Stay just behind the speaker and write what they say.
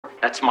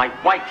That's my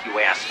wife, you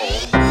asshole.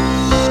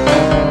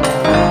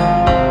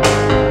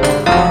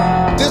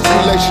 This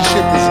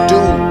relationship is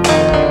doomed.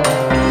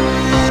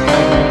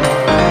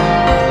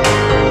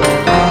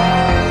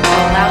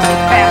 Lousy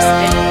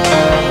bastard.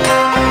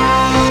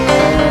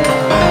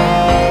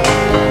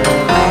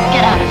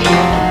 Get out of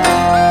here.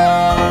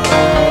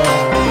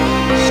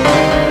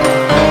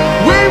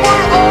 We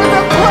were on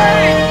the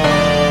plane!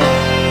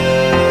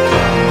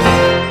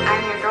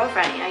 I'm your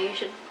girlfriend,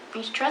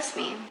 you should trust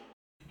me.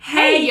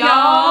 Hey,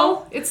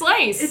 y'all! It's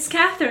Lace. It's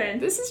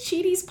Catherine. This is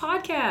Cheaty's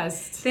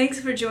podcast. Thanks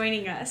for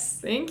joining us.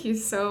 Thank you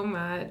so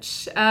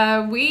much.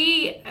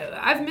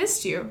 I've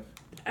missed you.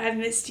 I've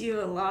missed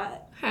you a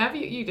lot. Have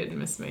you? You didn't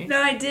miss me.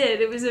 No, I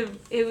did. It was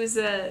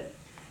a.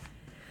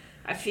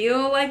 I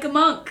feel like a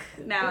monk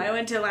now. I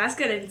went to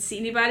Alaska, I didn't see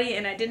anybody,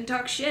 and I didn't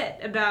talk shit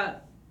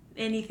about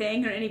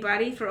anything or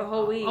anybody for a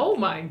whole week. Oh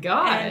my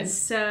god. And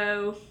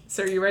so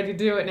are you ready to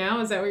do it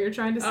now? Is that what you're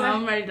trying to say?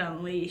 I'm ready to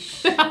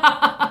unleash.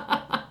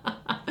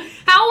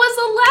 How was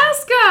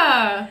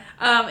Alaska?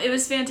 It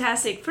was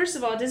fantastic. First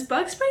of all, does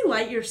bug spray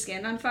light your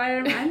skin on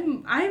fire?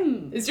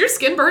 I'm. Is your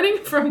skin burning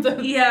from the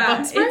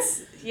bug spray?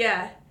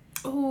 Yeah.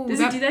 Oh, Does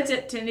it do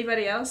that to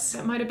anybody else?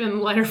 That might have been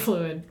lighter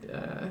fluid.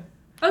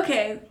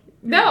 Okay.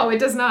 No, it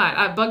does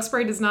not. Bug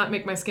spray does not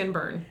make my skin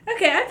burn.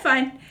 Okay, I'm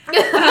fine.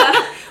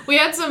 We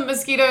had some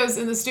mosquitoes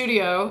in the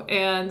studio,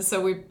 and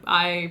so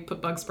I put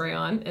bug spray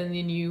on, and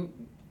then you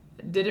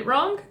did it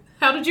wrong?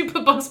 How did you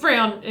put bug spray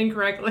on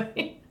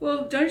incorrectly?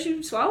 Well, don't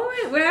you swallow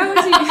it? How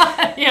was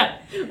you? Yeah.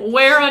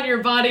 Where on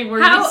your body were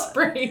you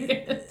spraying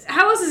it?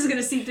 How else is it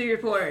going to seep through your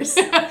pores?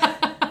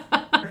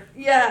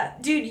 Yeah,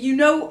 dude,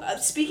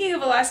 speaking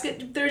of Alaska,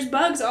 there's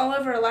bugs all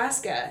over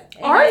Alaska.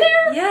 Are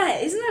there? Yeah,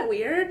 isn't that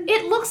weird?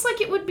 It looks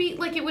like it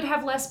would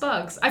have less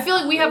bugs. I feel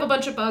like we have a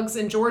bunch of bugs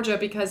in Georgia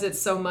because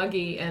it's so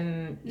muggy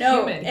and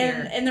humid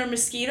here. And they're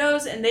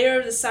mosquitoes, and they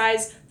are the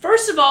size.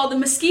 First of all, the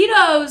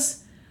mosquitoes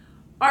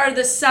are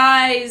the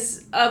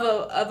size of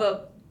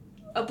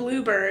a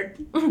bluebird.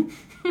 And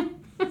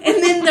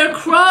then their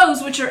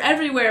crows, which are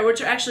everywhere, which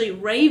are actually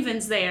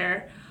ravens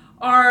there,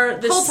 are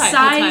the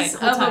size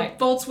of a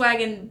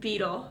Volkswagen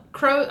Beetle.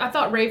 Crow. I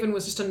thought raven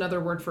was just another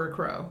word for a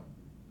crow.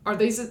 Are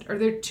they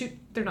two?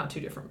 They're not two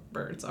different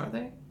birds, are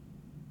they?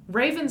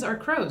 Ravens are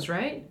crows,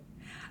 right?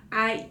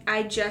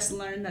 I just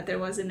learned that there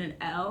wasn't an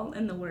L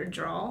in the word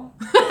draw.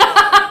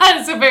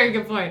 That's a very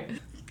good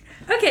point.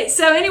 Okay,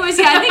 so anyways,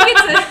 yeah, I think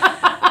it's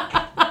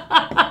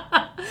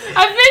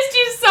I missed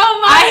you so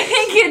much. I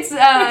think it's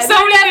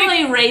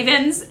definitely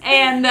ravens,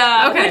 and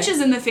which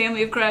is in the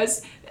family of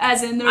crows,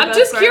 as in they're I'm both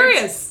just birds.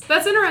 curious.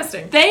 That's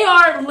interesting. They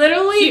are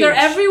literally, huge. They're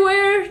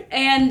everywhere,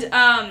 and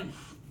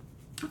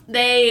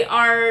they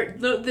are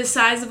the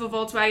size of a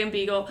Volkswagen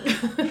Beetle.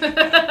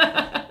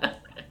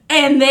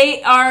 And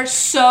they are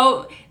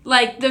so,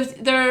 like,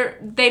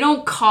 they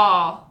don't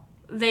caw.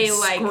 They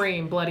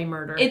scream bloody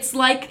murder. It's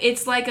like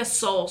a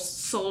soul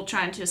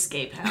trying to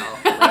escape hell.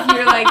 Like,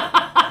 you're like,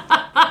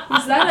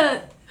 is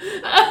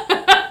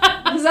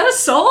that a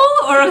soul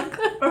or a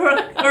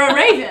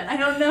raven? I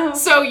don't know.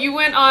 So you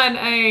went on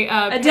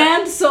a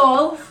damned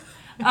soul.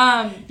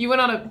 You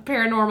went on a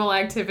paranormal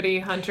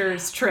activity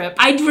hunter's trip.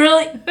 I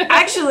really,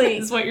 actually,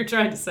 is what you're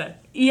trying to say.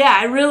 Yeah,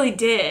 I really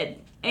did,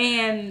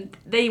 and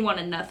they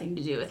wanted nothing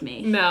to do with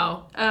me.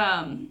 No.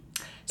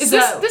 This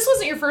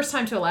wasn't your first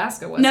time to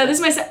Alaska, was it? No, this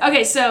is my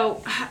okay,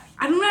 so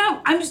I don't know.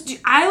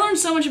 I learned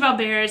so much about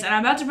bears, and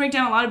I'm about to break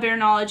down a lot of bear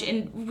knowledge,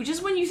 and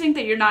just when you think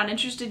that you're not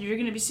interested, you're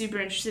going to be super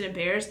interested in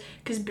bears,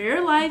 because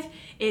bear life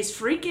is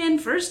freaking,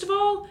 first of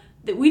all,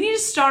 that we need to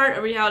start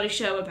a reality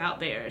show about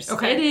bears.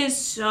 Okay. It is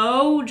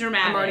so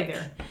dramatic. I'm already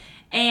there.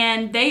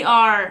 And they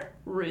are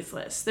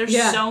ruthless. They're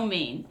so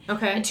mean.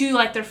 Okay. And to,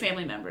 like, their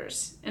family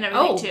members and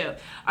everything, too. All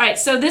right,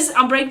 so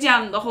I'll break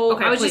down the whole...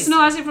 Okay, I was just in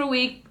Alaska for a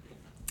week.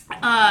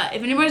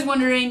 If anybody's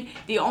wondering,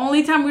 the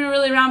only time we were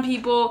really around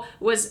people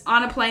was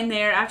on a plane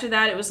there. After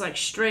that, it was like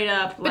straight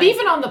up. But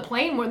even on the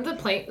plane, wasn't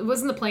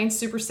the plane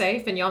super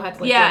safe, and y'all had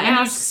to wear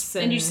masks?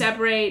 And you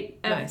separate.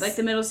 Nice. Like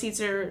the middle seats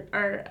are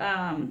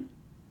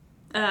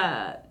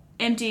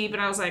empty. But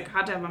I was like,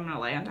 hot tub, I'm gonna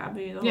lay on top of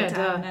you the whole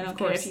time. And I don't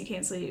care if you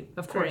can't sleep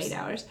for 8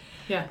 hours.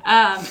 Yeah.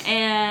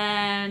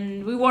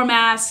 And we wore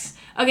masks.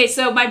 Okay,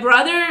 so my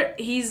brother,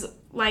 he's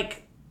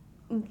like,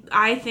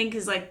 I think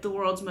is like the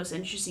world's most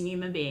interesting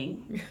human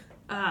being,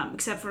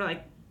 except for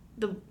like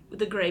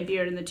the gray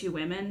beard and the two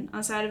women on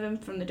the side of him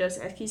from the Dos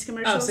Equis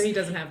commercials. Oh, so he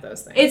doesn't have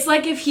those things. It's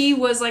like if he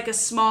was like a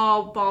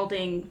small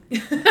balding.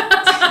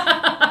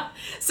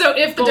 So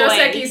if the boy. Dos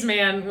Equis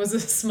man was a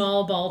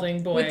small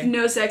balding boy with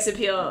no sex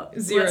appeal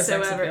zero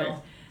whatsoever, sex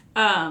appeal.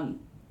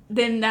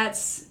 Then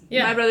that's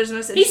my brother's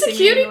most He's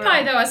interesting. a cutie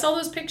pie though. I saw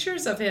those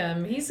pictures of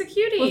him. He's a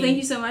cutie. Well, thank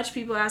you so much.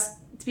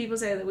 People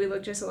say that we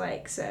look just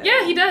alike. So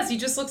yeah, he does. He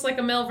just looks like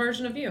a male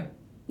version of you.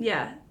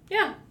 Yeah.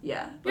 Yeah.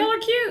 Yeah. Y'all are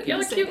cute.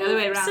 Y'all are cute the other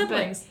way around,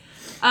 siblings.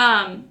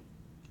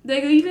 They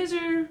go, are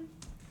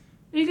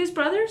you guys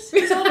brothers?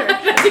 Who's older?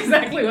 That's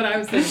exactly what I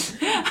was thinking.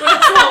 When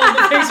I saw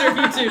the picture of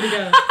you two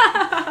together.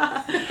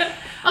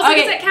 Also,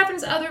 Okay. is that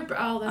Catherine's other?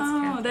 Oh, that's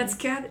Catherine. Oh, that's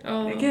Cat.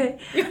 Oh. Okay.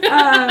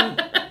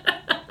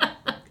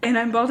 And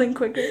I'm balding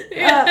quicker.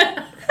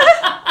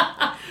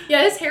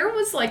 Yeah, his hair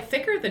was like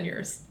thicker than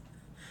yours,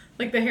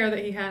 like the hair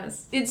that he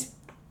has.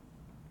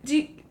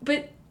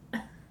 But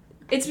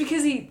it's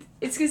because he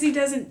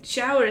doesn't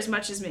shower as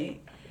much as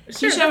me.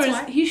 Sure, that's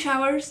why. He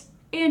showers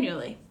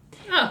annually.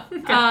 Oh,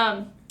 okay.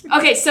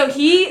 Okay,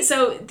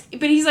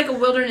 but he's like a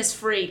wilderness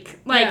freak.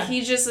 Like, Yeah.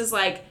 he just is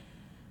like,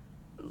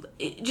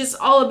 just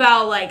all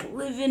about like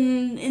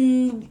living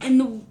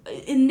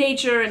in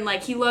nature, and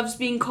like he loves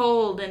being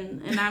cold,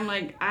 and I'm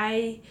like,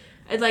 I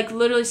like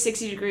literally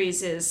 60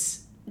 degrees is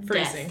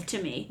Freezing. death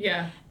to me.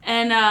 Yeah.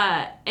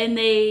 And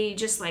they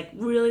just like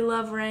really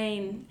love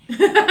rain.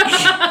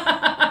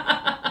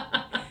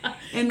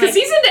 And Because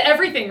like, he's into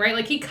everything, right?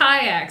 Like he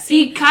kayaks.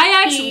 he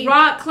kayaks,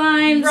 rock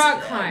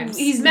climbs.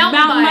 He's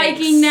mountain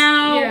biking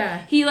now.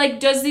 Yeah. He like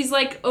does these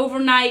like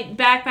overnight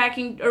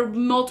backpacking or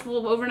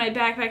multiple overnight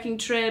backpacking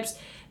trips.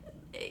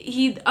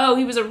 He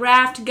was a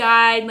raft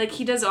guide. Like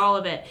he does all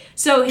of it.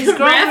 So his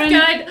girlfriend.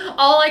 Raft guide.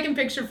 All I can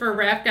picture for a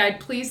raft guide.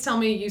 Please tell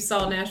me you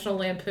saw National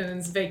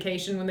Lampoon's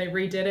Vacation when they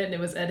redid it, and it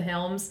was Ed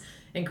Helms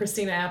and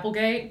Christina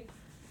Applegate,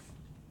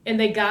 and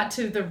they got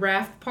to the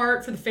raft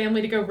part for the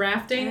family to go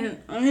rafting.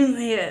 I didn't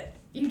see it.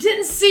 You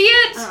didn't see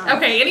it?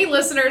 Okay, any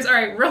listeners? All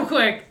right, real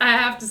quick. I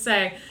have to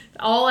say,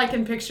 all I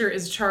can picture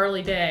is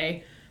Charlie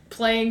Day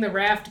playing the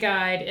raft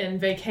guide in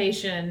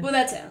Vacation. Well,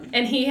 that's him.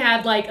 And he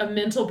had like a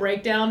mental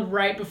breakdown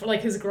right before,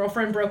 like his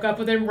girlfriend broke up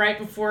with him right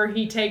before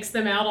he takes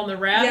them out on the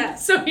raft. Yeah.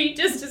 So he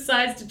just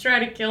decides to try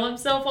to kill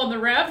himself on the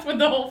raft with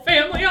the whole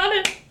family on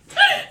it.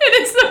 And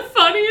it's the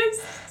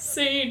funniest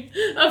scene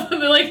of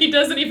him, like he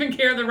doesn't even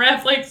care. The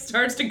raft like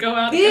starts to go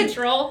out of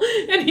control,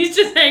 and he's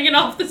just hanging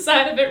off the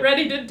side of it,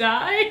 ready to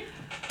die.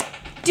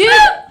 Dude,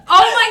 oh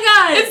my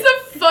god! It's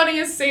the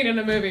funniest scene in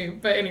the movie.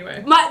 But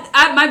anyway,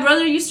 my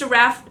brother used to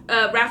raft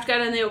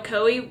guide on the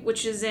Ocoee,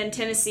 which is in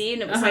Tennessee,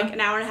 and it was like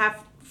an hour and a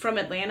half from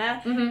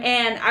Atlanta. Mm-hmm.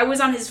 And I was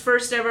on his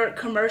first ever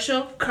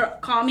commercial,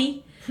 Call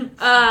Me.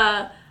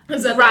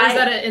 is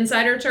that an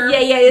insider term? Yeah,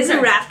 it's a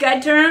raft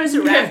guide term. It's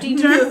a rafting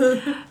term.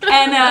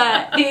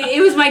 And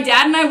it was my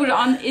dad and I were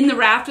in the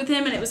raft with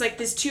him, and it was like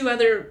these two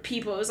other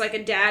people. It was like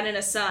a dad and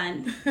a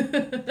son.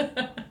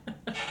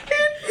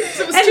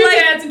 So it was two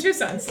dads and two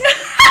sons.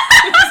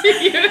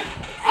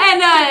 And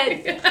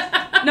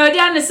no, a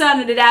dad and a son,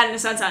 and a dad and a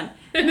son.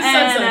 And a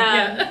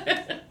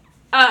son,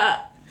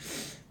 yeah.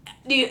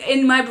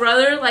 And my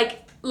brother,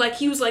 like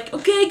he was like,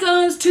 okay,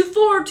 guns, 2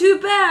 forward, 2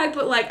 back,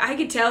 but like I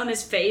could tell in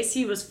his face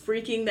he was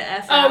freaking the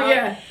F out. Oh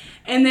yeah.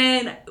 And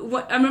then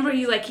I remember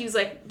he was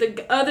like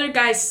the other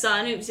guy's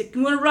son. He was like,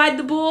 "You want to ride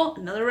the bull?"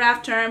 Another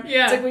raft term.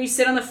 Yeah. It's like where you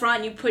sit on the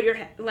front and you put your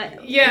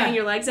hang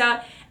your legs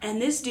out. And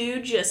this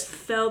dude just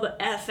fell the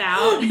F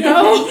out.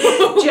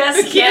 No.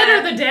 Just the kid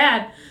or the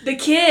dad? The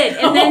kid,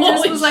 and then just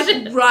Holy was like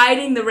shit.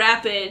 riding the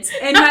rapids.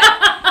 And and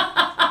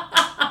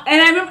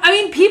I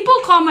remember, people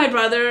call my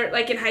brother,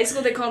 like in high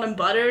school, they called him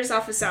Butters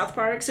off of South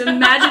Park. So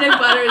imagine if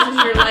Butters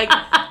was your like.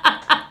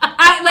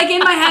 In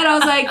my head, I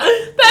was like,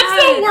 that's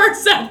the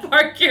worst South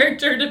Park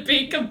character to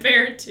be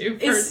compared to,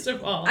 first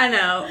of all. I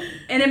know.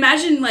 And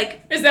imagine,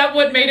 like... Is that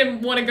what made him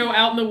want to go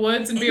out in the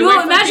woods and be away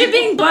from imagine people?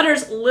 being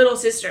Butters' little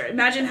sister.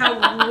 Imagine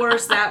how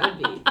worse that would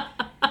be.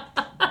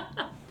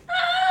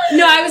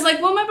 No, I was like,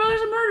 well, my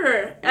brother's a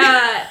murderer.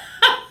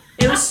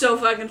 It was so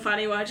fucking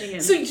funny watching him.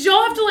 So did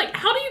y'all have to, like,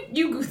 how do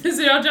you did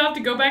y'all have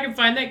to go back and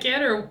find that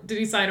kid, or did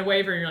he sign a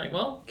waiver and you're like,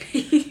 well...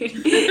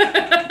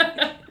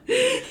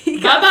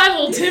 Bye-bye,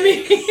 little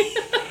Timmy.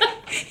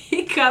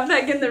 He got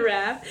back in the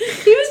raft.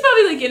 He was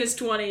probably like in his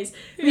 20s.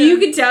 But you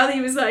could tell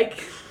he was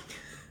like,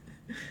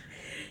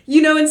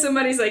 when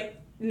somebody's like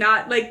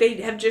not like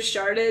they have just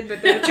sharded,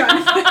 but they're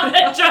trying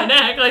to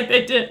act like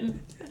they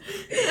didn't.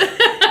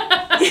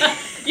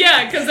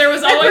 Yeah, because there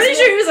was always. I'm pretty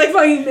sure he was like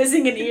fucking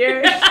missing an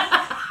ear.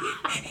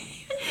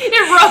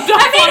 It rubbed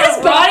off.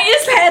 I mean,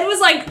 his head was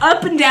like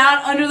up and down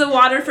under the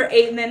water for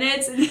 8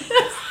 minutes.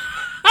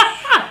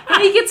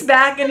 And he gets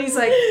back and he's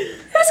like,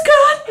 "It's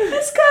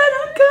good,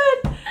 I'm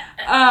good."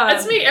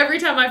 That's me every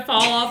time I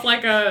fall off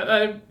like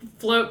a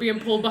float being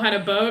pulled behind a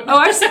boat. Oh,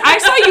 I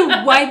saw you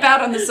wipe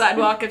out on the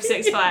sidewalk of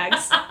Six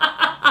Flags.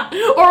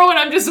 Or when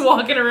I'm just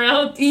walking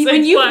around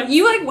when you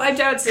like wiped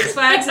out at Six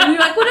Flags and you're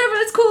like, whatever,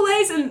 that's cool,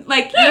 Ace, and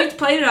like you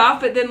played it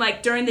off, but then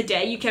like during the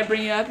day you kept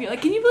bringing it up. You're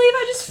like, can you believe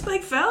I just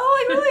like fell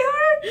like really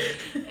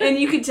hard? And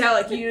you could tell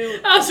like you.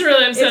 I was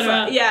really upset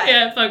about it.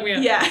 Yeah, it fucked me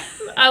up. Yeah,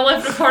 I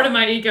left a part of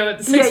my ego at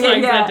the Six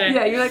Flags that day.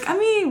 Yeah, you're like, I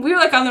mean, we were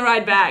like on the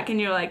ride back, and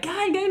you're like,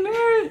 God,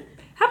 remember?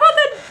 How about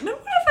that?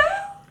 Remember when I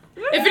fell?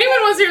 If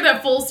anyone wants to hear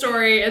that full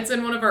story, it's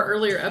in one of our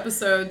earlier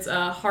episodes,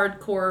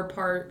 Hardcore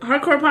Parkour.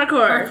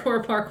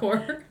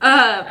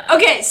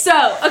 Okay,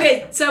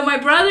 so my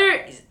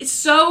brother is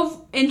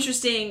so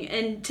interesting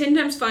and 10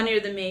 times funnier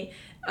than me.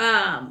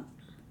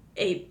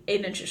 8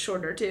 inches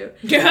shorter too.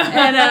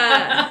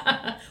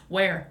 And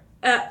where?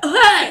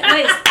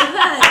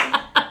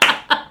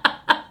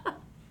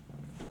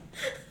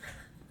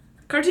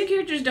 Cartoon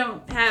characters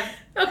don't have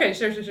Okay,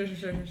 sure.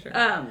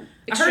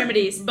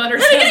 Extremities.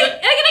 Butters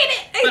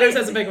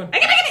has a big one.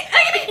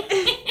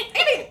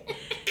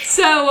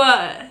 So,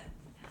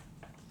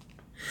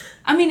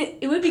 I mean,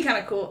 it would be kind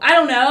of cool. I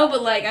don't know,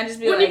 but like, I'd just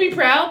be Wouldn't like... you be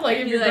proud? Like,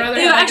 if your brother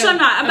Ew, had like actually, I'm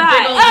not. I'm a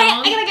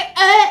bad. big old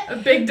dong?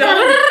 A big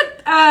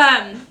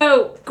dong?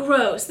 Oh,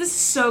 gross. This is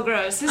so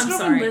gross. This I'm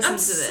girlfriend sorry.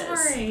 listens to this.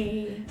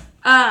 Sorry.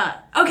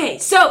 Okay,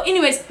 so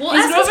anyways, Well,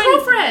 ask his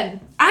girlfriend.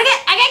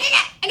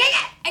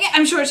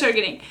 I'm sure it's her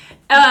getting.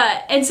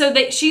 And so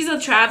she's a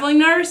traveling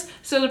nurse.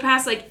 So the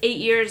past like 8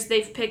 years,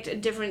 they've picked a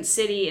different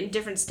city and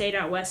different state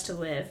out west to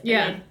live.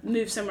 Yeah. And they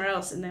move somewhere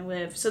else and they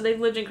live. So they've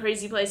lived in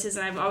crazy places,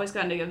 and I've always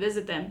gotten to go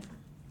visit them.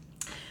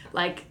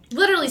 Like,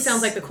 Literally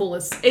sounds like the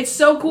coolest. it's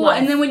so cool. Life.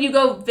 And then when you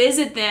go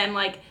visit them,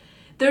 like,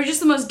 they're just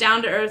the most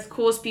down to earth,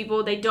 coolest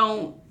people. They're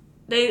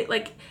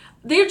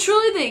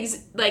truly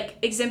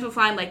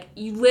exemplifying, like,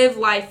 you live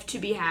life to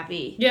be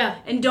happy. Yeah.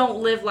 And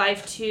don't live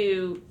life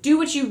to do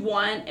what you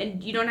want,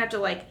 and you don't have to,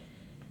 like,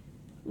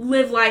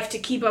 live life to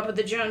keep up with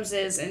the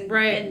Joneses. And,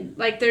 Right. and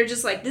like, they're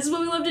just like, this is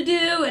what we love to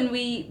do, and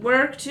we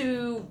work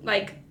to,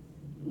 like,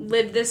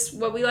 live this,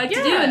 what we like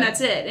to do, Yeah. and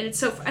that's it. And it's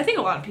so, I think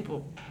a lot of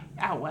people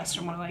out west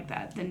are more like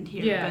that than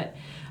here. Yeah.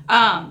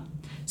 But,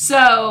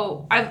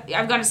 so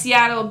I've gone to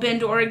Seattle,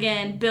 been to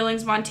Oregon,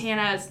 Billings,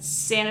 Montana,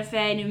 Santa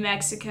Fe, New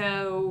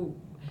Mexico.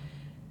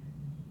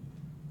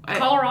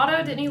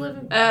 Colorado? Didn't he live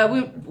in...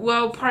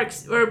 Park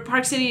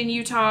City in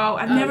Utah.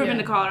 I've never yeah. been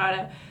to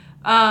Colorado.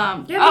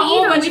 Yeah, a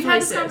whole bunch we've of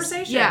had this places.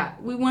 conversation. Yeah,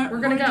 we're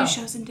gonna do go.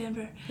 shows in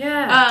Denver.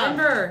 Yeah,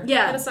 Denver.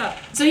 Yeah. Hit us up.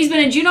 So he's been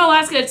in Juneau,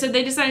 Alaska. So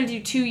they decided to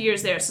do 2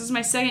 years there. So this is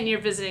my second year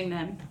visiting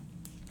them.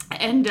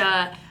 And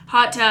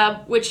Hot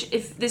Tub, which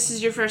if this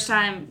is your first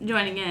time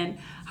joining in,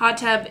 Hot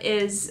Tub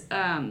is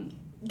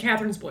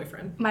Catherine's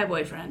boyfriend. my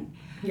boyfriend.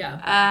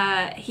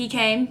 Yeah. He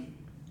came,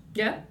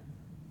 Yeah.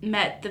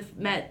 met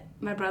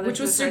my brother, Which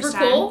for was the first super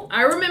time. cool.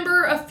 I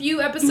remember a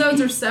few episodes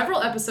or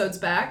several episodes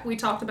back, we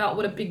talked about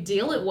what a big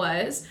deal it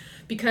was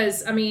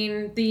because, I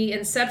mean, the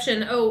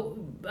inception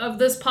of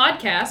this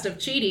podcast of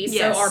Cheaties.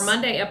 Yes. So our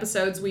Monday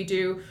episodes, we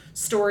do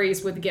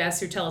stories with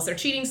guests who tell us their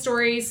cheating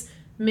stories.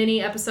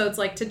 Mini episodes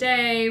like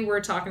today,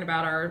 we're talking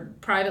about our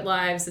private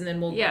lives, and then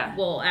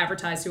we'll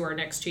advertise who our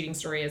next cheating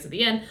story is at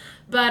the end.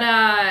 But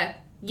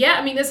yeah,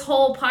 I mean, this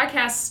whole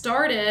podcast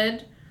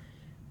started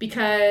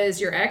because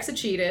your ex had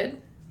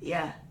cheated.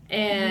 Yeah.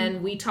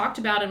 And we talked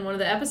about in one of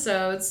the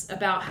episodes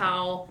about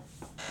how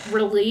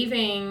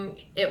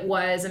relieving it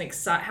was and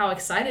how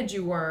excited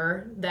you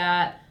were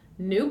that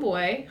new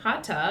boy,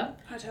 Hot Tub,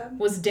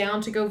 was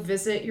down to go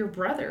visit your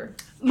brother.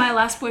 My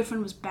last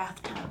boyfriend was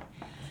Bathtub.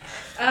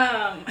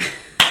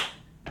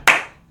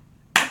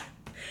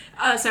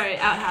 Sorry,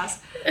 Outhouse.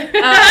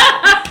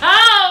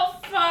 Oh,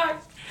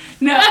 fuck.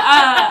 No,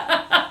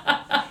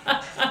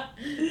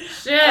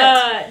 Shit.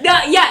 it's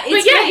But yeah,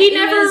 great. he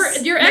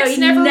never, your ex he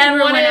never went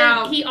wanted,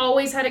 out. he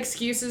always had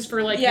excuses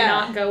for, like,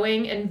 not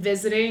going and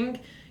visiting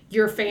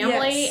your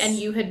family, Yes. and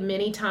you had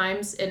many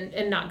times,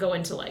 and not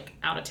going to, like,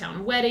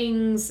 out-of-town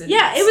weddings and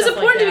Yeah, it was stuff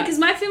important like to me that. because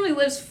my family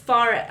lives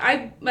far.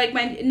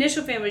 My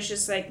initial family was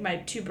just, like, my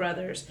two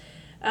brothers.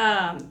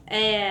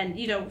 And,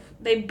 you know,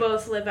 they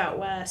both live out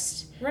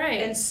west.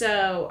 Right. And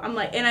so I'm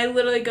like, and I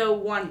literally go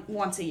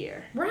once a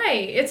year.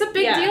 Right. It's a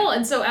big Yeah. deal.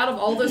 And so out of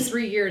all those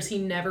 3 years, he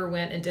never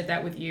went and did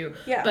that with you.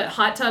 Yeah. But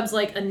Hot Tub's,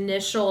 like,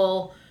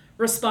 initial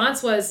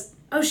response was,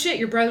 oh, shit,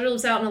 your brother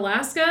lives out in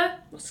Alaska?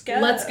 Let's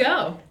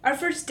go. Our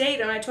first date,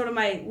 and I told him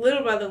my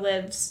little brother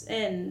lives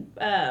in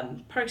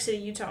Park City,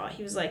 Utah.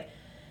 He was like,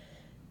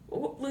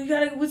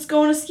 let's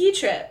go on a ski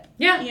trip.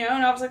 Yeah. You know,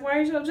 and I was like, why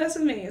are you so obsessed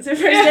with me? It's our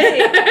first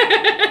date.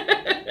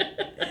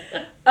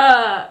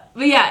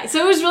 But yeah, so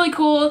it was really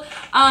cool.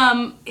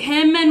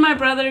 Him and my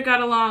brother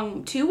got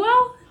along too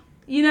well.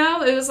 You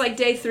know, it was like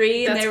day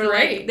 3, and That's they were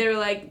great.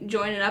 like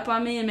joining up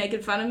on me and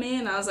making fun of me,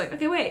 and I was like,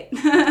 okay, wait.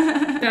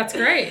 That's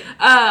great.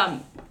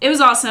 It was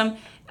awesome.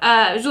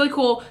 It was really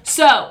cool.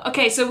 So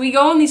we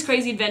go on these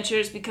crazy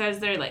adventures because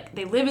they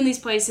live in these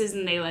places,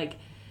 and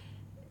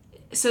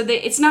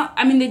it's not,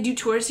 I mean, they do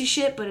touristy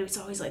shit, but it's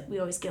always like, we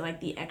always get like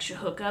the extra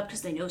hookup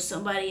because they know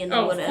somebody and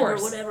Of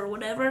course.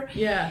 whatever.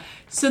 Yeah.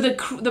 So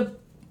the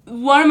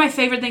one of my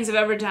favorite things I've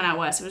ever done out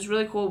west, it was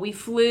really cool. We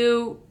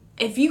flew,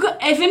 if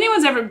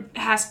anyone's ever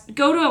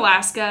go to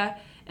Alaska,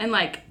 and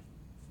like,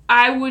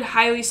 I would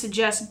highly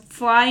suggest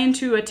fly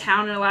into a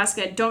town in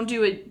Alaska. Don't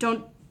do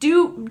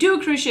a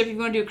cruise ship if you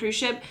want to do a cruise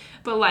ship,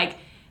 but like,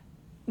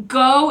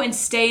 go and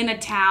stay in a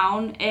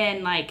town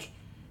and like,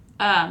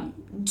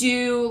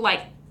 do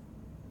like,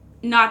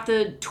 not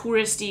the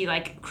touristy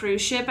like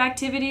cruise ship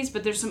activities,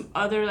 but there's some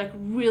other like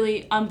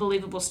really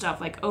unbelievable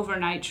stuff like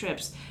overnight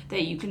trips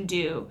that you can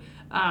do.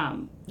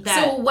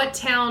 So what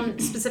town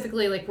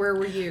specifically, like, where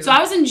were you? So I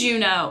was in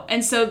Juneau,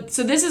 and so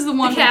this is the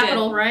one The we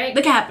capital, did. right?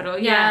 The capital,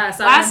 yeah. Yes,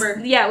 I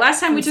remember. Yeah, last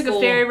time we From took a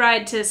school. ferry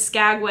ride to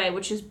Skagway,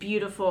 which is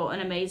beautiful and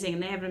amazing,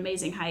 and they have an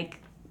amazing hike,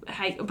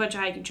 a bunch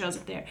of hiking trails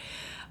up there.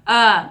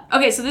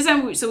 Okay, so this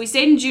time, we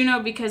stayed in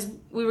Juneau because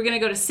we were going to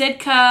go to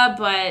Sitka,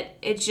 but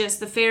it's just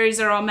the ferries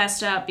are all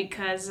messed up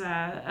because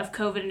of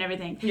COVID and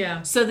everything.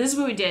 Yeah. So this is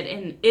what we did,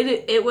 and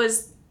it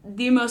was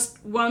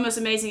one of the most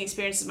amazing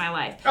experiences of my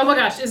life. Oh my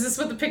gosh, is this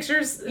what the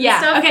pictures and Yeah.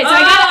 stuff? Okay, so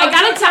I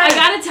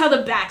gotta tell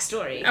the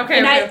backstory. Okay,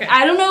 and okay.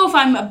 I don't know if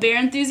I'm a bear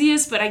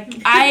enthusiast, but I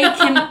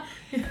can.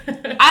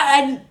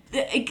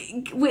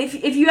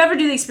 If you ever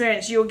do the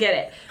experience, you'll get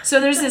it.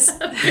 So there's this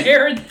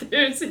Bear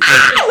enthusiast.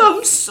 I love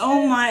them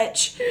so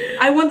much.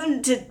 I want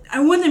them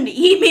to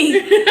eat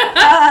me.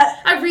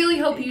 I really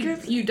hope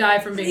you die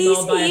from being Please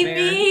mauled by a eat bear.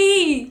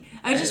 me.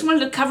 I just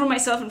wanted to cover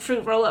myself in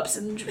fruit roll-ups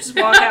and just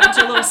walk out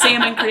into a little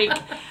salmon creek.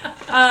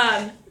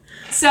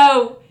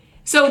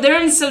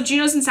 So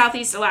Juneau's in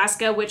Southeast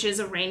Alaska, which is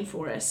a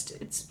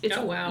rainforest. It's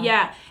oh wow.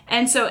 Yeah.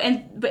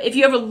 But if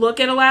you ever look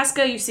at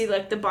Alaska, you see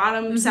like the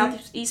bottom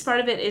southeast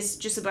part of it is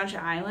just a bunch of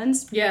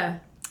islands. Yeah.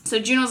 So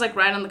Juneau's like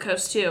right on the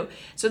coast too.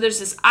 So there's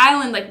this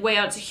island like way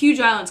out. It's a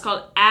huge island. It's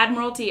called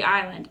Admiralty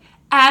Island.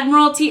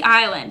 Admiralty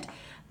Island.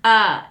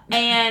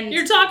 And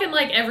You're talking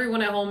like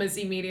everyone at home is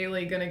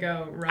immediately gonna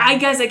go run. I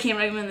guess I can't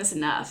recommend this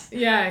enough.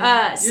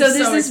 Yeah. So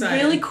there's this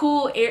excited. really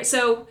cool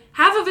so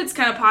half of it's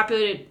kind of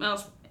populated,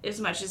 well, as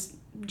much as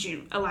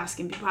Alaska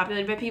can be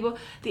populated by people.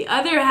 The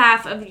other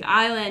half of the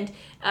island,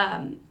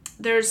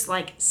 there's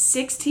like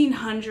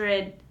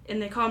 1,600,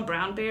 and they call them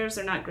brown bears.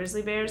 They're not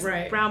grizzly bears.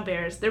 Right. Brown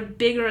bears. They're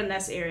bigger in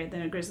this area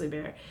than a grizzly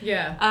bear.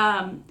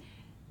 Yeah.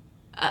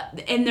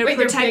 And they're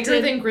protected.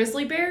 They're bigger than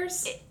grizzly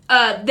bears?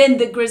 Than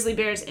the grizzly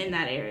bears in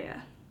that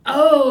area.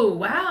 Oh,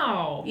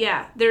 wow.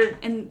 Yeah,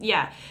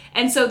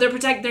 and so they're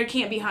protected. They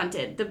can't be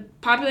hunted. The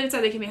populated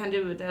side they can be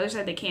hunted, but the other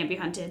side they can't be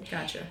hunted.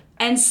 Gotcha.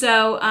 And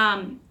so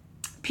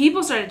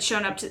people started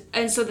showing up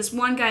and so this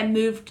one guy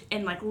moved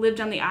and like lived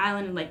on the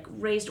island and like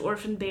raised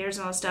orphan bears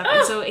and all that stuff.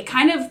 And so it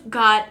kind of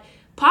got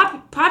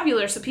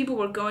popular. So people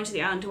were going to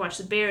the island to watch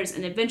the bears,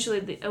 and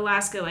eventually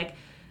Alaska, like,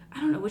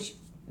 I don't know which.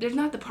 They're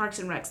not the parks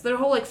and recs. They're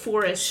whole like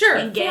forest.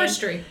 and gang.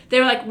 Forestry. They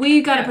were like,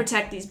 we got to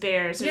protect these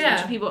bears. There's a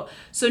bunch of people.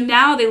 So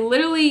now they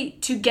literally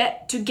to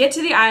get to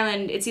the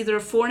island, it's either a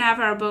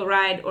 4.5-hour boat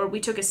ride or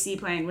we took a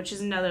seaplane, which is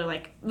another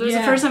like. It was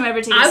the first time I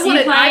ever taken a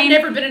seaplane. I've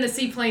never been in a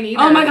seaplane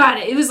either. Oh my god!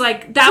 It was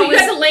like that. So you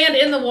had to land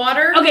in the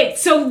water. Okay,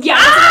 so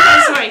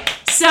that's another story.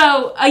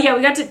 So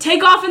we got to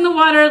take off in the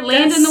water,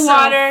 land in the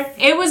water.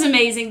 It was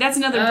amazing. That's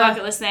another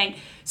bucket list thing.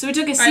 So we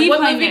took a seaplane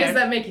what movie there. does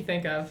that make you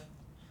think of?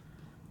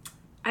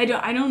 I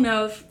don't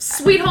know if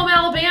Sweet Home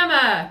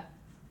Alabama.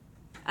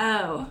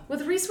 Oh.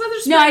 With Reese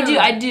Witherspoon. No,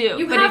 I do.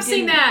 You but have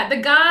seen that. The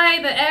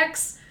guy, the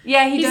ex.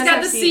 Yeah, he's does got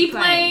have the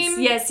seaplane.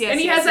 Yes. And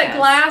he has that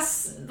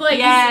glass, like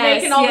he's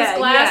making all this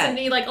glass, and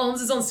he like owns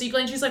his own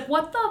seaplane. She's like,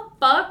 "What the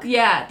fuck?"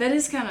 Yeah, that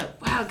is kind of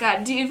wow,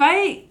 God, dude. If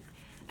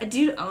a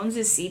dude owns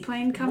his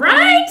seaplane company,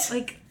 right?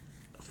 Like,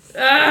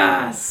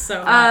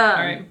 so hard.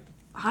 All right,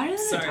 harder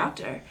than a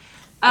doctor.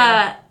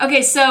 Yeah.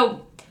 Okay,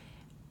 so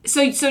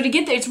to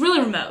get there, it's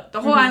really remote.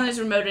 The whole island is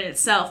remote in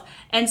itself.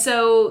 And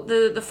so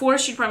the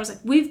forestry department was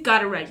like, we've got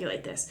to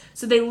regulate this.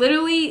 So they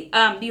literally,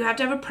 you have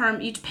to have a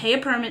permit. You pay a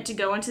permit to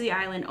go onto the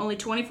island. Only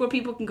 24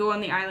 people can go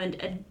on the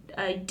island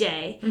a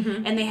day.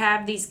 And they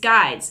have these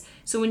guides.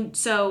 And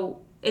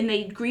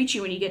they greet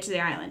you when you get to the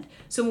island.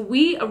 So when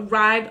we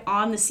arrived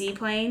on the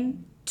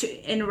seaplane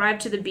and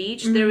arrived to the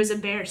beach, there was a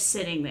bear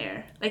sitting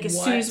there. Like as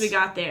soon as we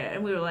got there.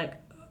 And we were like,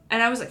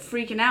 and I was like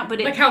freaking out.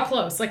 But like how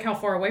close? Like how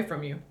far away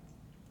from you?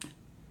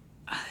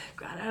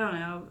 God, I don't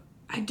know.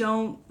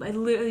 I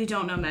literally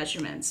don't know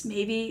measurements.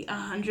 Maybe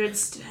 100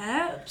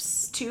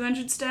 steps,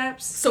 200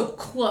 steps. So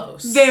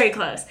close. Very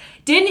close.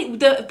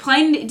 The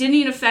plane didn't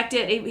even affect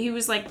it. He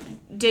was like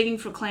digging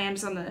for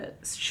clams on the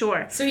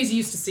shore. So he's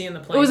used to seeing the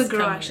planes. It was a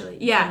girl, actually.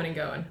 Yeah. Coming and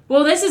going.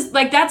 Well, this is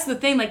like, that's the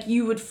thing. Like,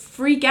 you would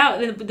freak out.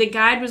 The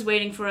guide was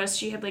waiting for us.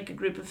 She had like a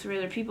group of 3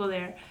 other people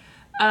there.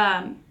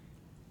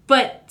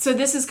 But so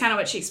this is kind of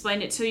what she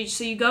explained it. So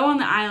you go on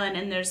the island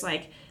and there's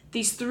like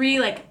these 3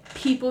 like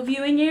people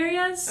viewing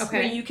areas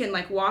where you can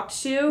like walk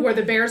to. Where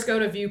the bears go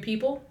to view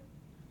people?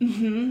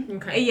 Mm-hmm.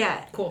 Okay.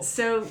 Yeah. Cool.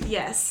 So,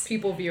 yes.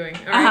 People viewing.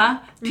 All right.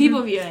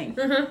 People viewing.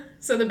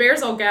 So the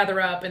bears all gather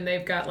up and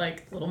they've got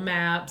like little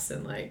maps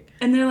and like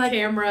and they're like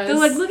cameras. They're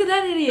like, look at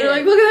that idiot. They're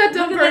like, look at that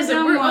dumb person.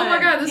 That dumb Oh my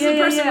god, this is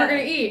the person we're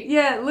gonna eat.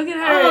 Yeah, look at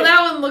her. Oh,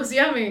 that one looks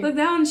yummy. Look,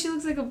 that one, she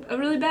looks like a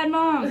really bad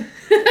mom.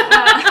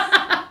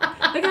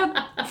 Look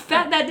how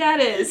fat that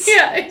dad is.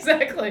 Yeah,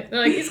 exactly.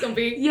 They're like, he's gonna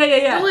be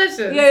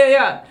delicious.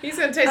 Yeah. He's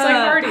gonna taste like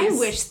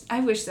Hardee's.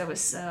 I wish that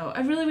was so.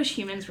 I really wish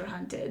humans were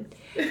hunted.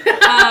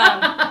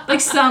 Like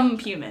some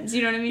humans,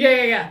 you know what I mean?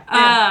 Yeah.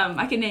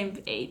 I could name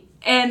 8.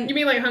 And you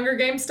mean like Hunger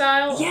Games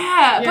style?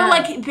 Yeah, but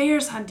like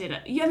bears hunted.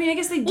 Yeah, I mean, I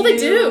guess they do. Well, they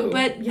do,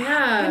 but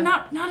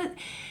not.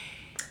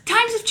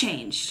 Times have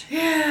changed.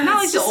 Yeah,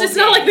 not like it's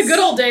not like the good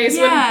old days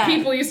when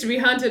people used to be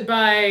hunted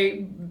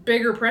by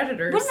bigger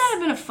predators. Wouldn't that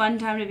have been a fun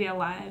time to be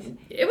alive?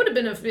 It would have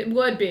been. It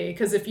would be,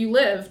 because if you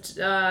lived,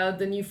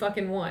 then you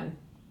fucking won.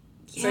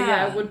 Yeah. So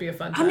yeah, it would be a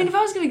fun time. I mean, if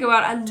I was gonna go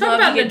out, I'd talk love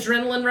about to an get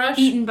adrenaline rush.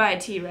 Eaten by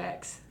a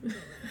T-Rex.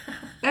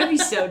 That'd be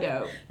so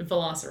dope. The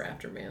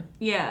Velociraptor, man.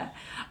 Yeah.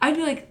 I'd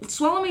be like,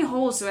 swallow me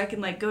whole so I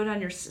can like go down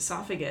your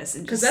esophagus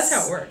and Because that's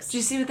how it works. Do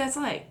you see what that's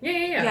like?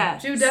 Yeah.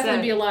 She would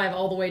definitely be alive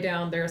all the way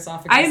down their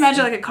esophagus. I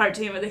imagine like a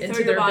cartoon where they throw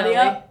your body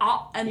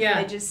up and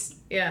then they just...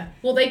 Yeah.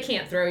 Well, they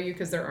can't throw you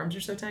because their arms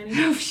are so tiny.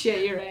 Oh,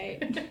 shit, you're right.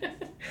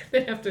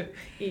 They have to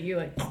eat you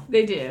like...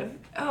 They do.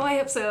 Oh, I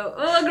hope so.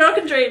 Oh, a girl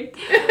can dream.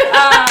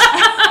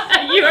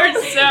 You are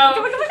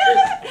so...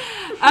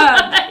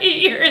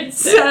 You're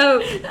insane.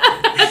 So...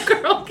 A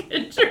girl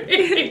can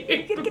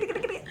dream.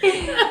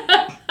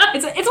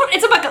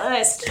 It's a bucket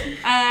list.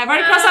 I've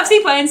already crossed off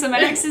seaplanes, so my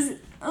next is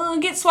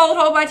get swallowed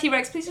whole by a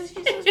T-Rex. Please.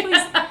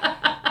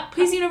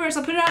 Please, universe.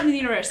 I'll put it out in the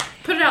universe.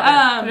 Put it out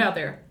there. Put it out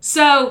there.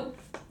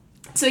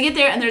 So we get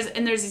there, and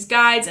there's these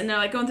guides, and they're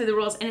like going through the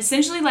rules, and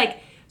essentially like,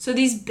 so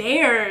these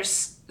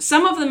bears,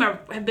 some of them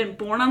have been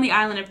born on the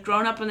island, have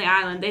grown up on the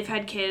island, they've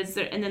had kids,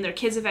 and then their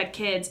kids have had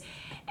kids,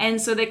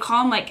 and so they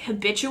call them like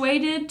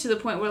habituated to the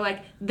point where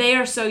like they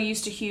are so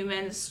used to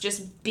humans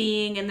just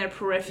being in their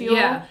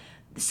peripheral,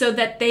 so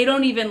that they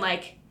don't even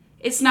like,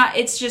 it's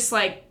just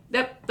like,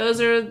 yep, those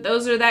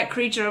are that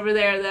creature over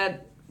there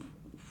that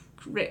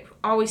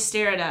always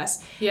stare at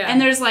us. Yeah.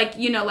 And there's like,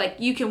 like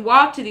you can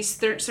walk to these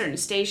certain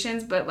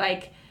stations, but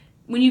like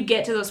when you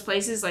get to those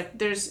places, like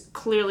there's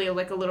clearly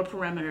like a little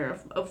perimeter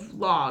of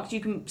logs. You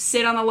can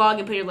sit on the log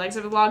and put your legs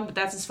over the log, but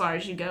that's as far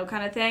as you go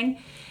kind of thing.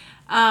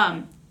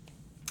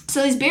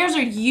 So these bears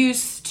are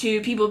used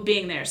to people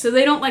being there. So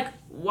they don't like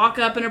walk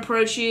up and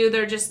approach you.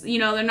 They're just,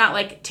 they're not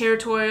like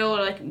territorial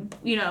or like,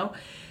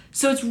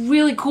 so it's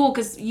really cool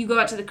because you go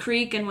out to the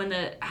creek, and when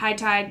the high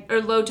tide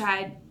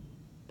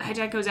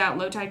goes out,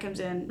 low tide comes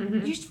in.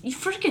 Mm-hmm. You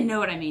freaking know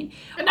what I mean.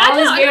 And all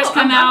these bears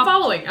come out. I'm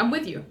following. I'm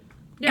with you.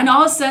 Yeah. And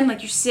all of a sudden,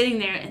 like, you're sitting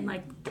there, and,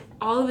 like,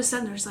 all of a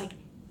sudden, there's, like,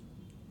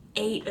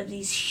 8 of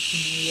these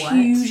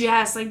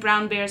huge-ass, like,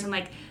 brown bears, and,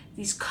 like,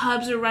 these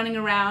cubs are running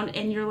around,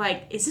 and you're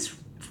like, is this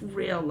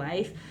real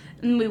life?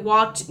 And we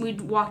walked,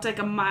 like,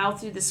 a mile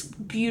through this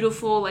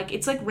beautiful, like,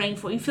 it's, like,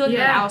 rainfall. You feel like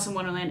you're in Alice in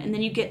Wonderland, and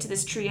then you get to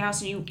this tree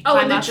house, and you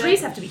climb and the up trees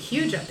have to be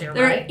huge up there,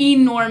 They're right? They're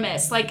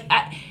enormous. Like,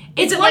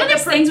 it's one of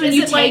those things when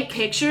you take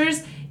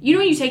pictures... You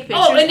know when you take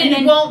pictures and then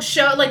it won't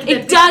show, like,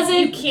 it doesn't,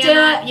 you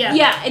cannot,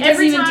 it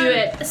doesn't even do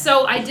it.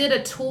 So I did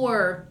a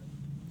tour,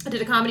 I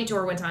did a comedy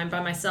tour one time by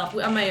myself.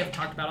 I may have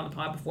talked about it on the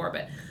pod before,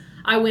 but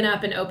I went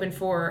up and opened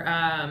for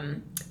a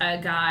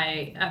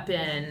guy up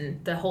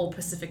in the whole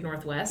Pacific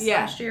Northwest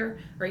last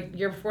year, or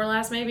year before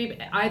last maybe.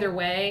 But either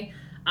way,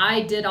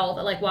 I did all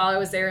that, like, while I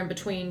was there in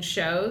between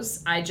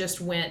shows, I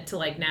just went to,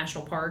 like,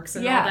 national parks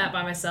and all that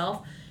by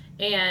myself.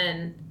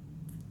 And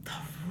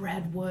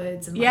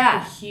redwoods and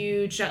like the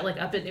huge, like,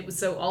 up in, it was,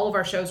 so all of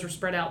our shows were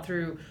spread out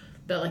through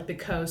the, like, the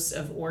coasts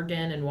of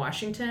Oregon and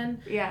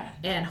Washington.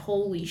 And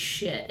holy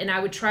shit. And I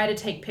would try to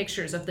take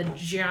pictures of the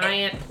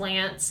giant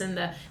plants and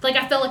the, like,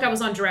 I felt like I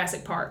was on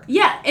Jurassic Park.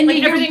 And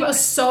like, everything was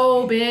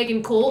so big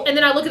and cool. And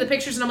then I look at the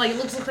pictures and I'm like, it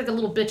looks like a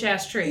little bitch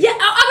ass tree.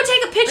 I would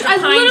take a picture. Like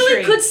a I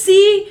literally tree. could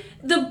see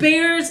the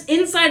bear's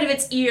inside of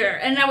its ear,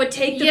 and I would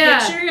take the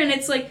picture, and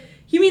it's like,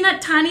 you mean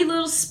that tiny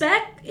little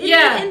speck in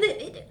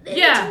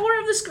the corner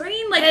of the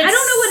screen? Like, I don't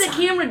know what a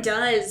camera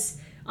does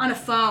on a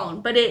phone,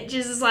 but it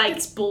just is like...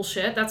 It's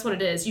bullshit. That's what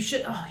it is. You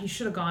should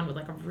have gone with,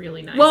 like, a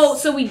really nice... Well,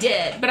 so we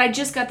did, but I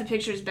just got the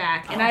pictures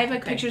back, and I have,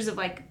 like, pictures of,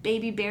 like,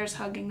 baby bears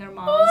hugging their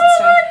moms and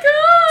stuff.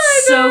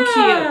 Oh, my God!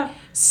 So cute.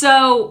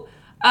 So,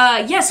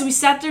 so we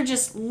sat there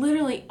just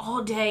literally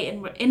all day,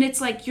 and it's,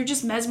 like, you're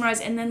just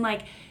mesmerized, and then,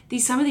 like...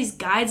 Some of these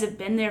guides have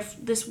been there.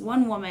 This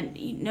one woman,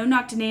 no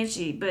knock to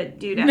Nancy, but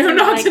dude, after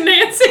like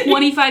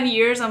 25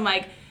 years, I'm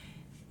like,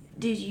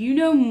 dude, you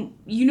know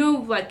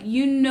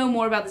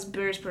more about this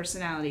bear's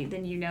personality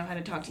than you know how to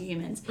talk to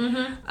humans.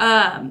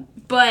 Mm-hmm.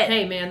 But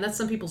hey, man, that's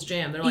some people's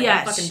jam. They're like,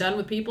 I'm fucking done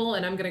with people,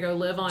 and I'm gonna go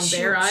live on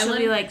Bear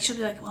Island. She'll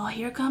be like, well,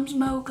 here comes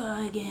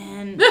Mocha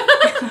again.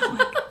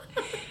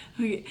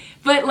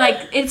 But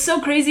like, it's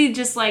so crazy,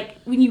 just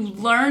like when you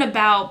learn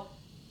about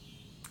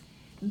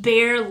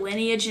bear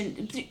lineage,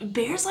 and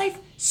bear's life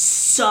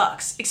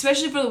sucks,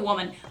 especially for the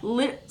woman.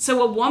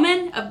 So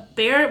a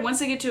bear, once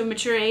they get to a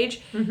mature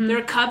age, they're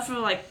a cub for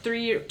like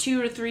 2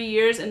 or 3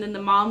 years, and then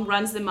the mom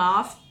runs them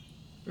off.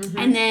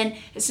 And then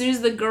as soon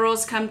as the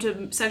girls come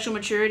to sexual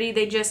maturity,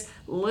 they just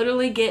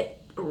literally get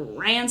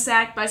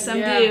ransacked by some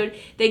dude.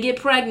 They get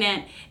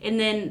pregnant, and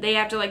then they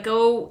have to like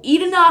go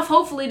eat enough,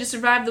 hopefully, to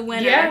survive the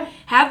winter.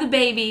 Have the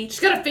baby.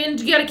 You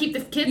gotta keep the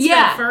kids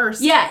fed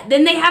first.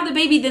 Then they have the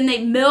baby. Then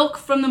they milk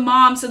from the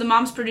mom, so the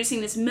mom's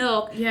producing this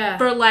milk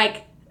for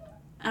like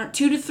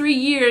 2 to 3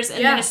 years,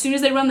 and then as soon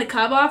as they run the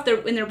cub off,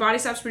 when their body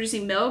stops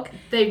producing milk,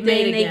 they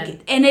mate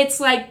again. And it's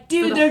like,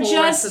 dude, they're just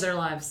rest of their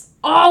lives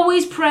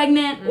always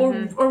pregnant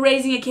or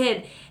raising a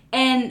kid.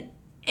 And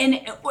and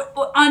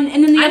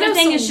then the I other know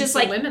thing is some- just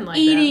some like women like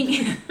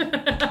eating.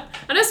 that.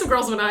 I know some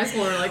girls in high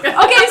school are like that.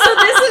 Okay,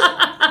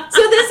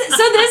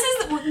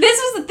 this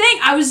was the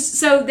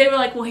thing. They were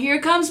like, well, here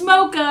comes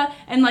Mocha,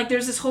 and like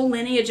there's this whole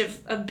lineage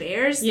of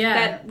bears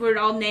that were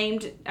all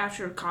named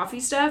after coffee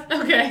stuff.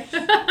 Okay.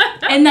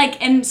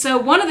 and so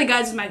one of the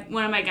guys was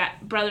one of my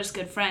brother's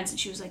good friends, and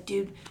she was like,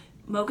 dude,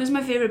 Mocha's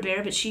my favorite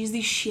bear, but she's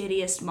the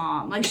shittiest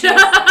mom. Like, she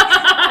was,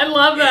 I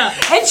love that.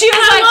 and she was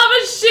I like, love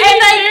a shitty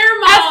bear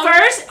mom.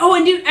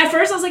 At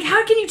first I was like,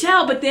 how can you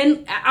tell? But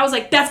then I was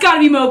like, that's gotta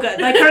be Mocha.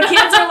 Like, her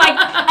kids are like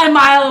a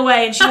mile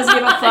away, and she doesn't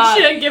give a fuck.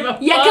 She didn't give a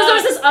fuck. Yeah, because there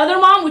was this other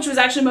mom, which was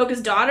actually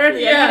Mocha's daughter,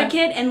 that had a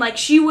kid, and like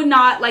she would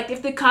not, like,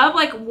 if the cub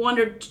like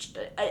wandered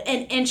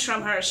an inch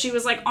from her, she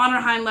was like on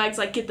her hind legs,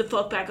 like, get the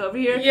fuck back over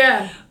here.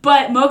 Yeah.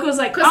 But Mocha was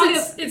like,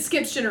 because it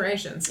skips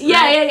generations. Right?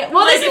 Yeah.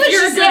 Well, like, this is what if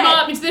you're she a good said.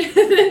 mom,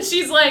 then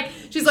she's like,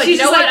 you know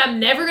just what? like, I'm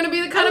never gonna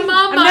be the kind of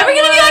mom. I'm never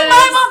gonna be like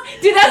my mom.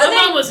 Dude, that's the my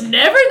thing. mom was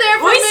never there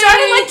for me. We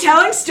started like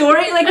telling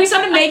stories, like we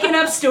started making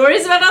up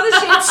stories about all this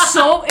shit.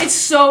 It's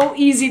so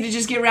easy to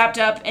just get wrapped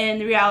up in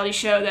the reality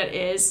show that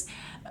is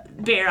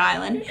Bear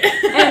Island.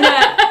 And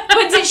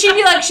but then she'd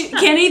be like,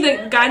 Kenny,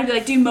 the guy, would be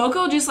like, dude, Mocha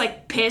will just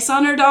like piss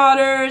on her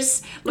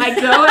daughters, like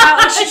go out,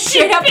 like she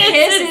straight up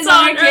pisses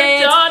on her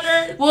kids.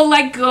 Daughter. We'll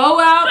like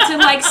go out to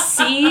like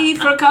sea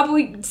for a couple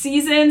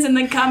seasons and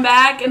then come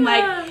back, and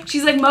like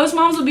she's like, most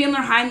moms will be on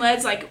their hind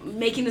legs like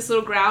making this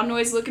little growl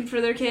noise looking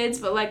for their kids,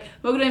 but like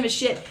Mocha don't give a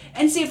shit.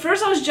 And see, at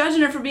first I was judging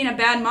her for being a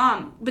bad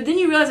mom, but then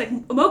you realize like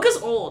Mocha's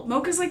old.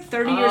 Mocha's like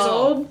 30 years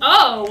old.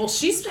 Oh, well,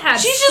 she's She's so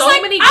just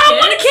like, many I kids. don't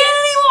want a kid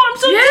anymore. I'm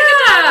so sick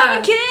of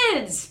having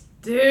kids.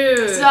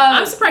 Dude, So-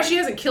 I'm surprised she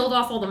hasn't killed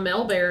off all the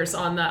male bears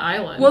on the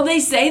island. Well, they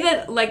say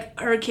that like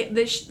her kid,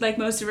 like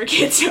most of her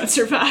kids don't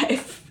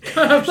survive.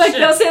 Oh, Like shit.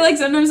 they'll say like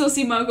sometimes they'll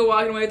see Mocha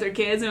walking away with her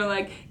kids and they're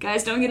like,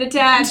 guys, don't get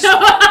attached.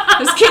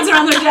 Those kids are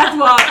on their death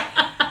walk.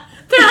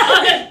 They're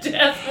on a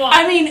death walk.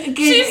 I mean,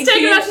 she's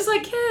taking out. She's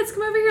like, kids,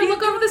 come over here.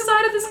 Look over the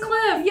side of this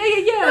cliff. Yeah.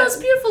 Oh, it's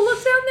beautiful.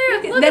 Look down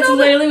there. Look That's at all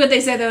literally what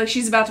they say. They're like,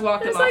 she's about to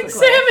walk them It's off like the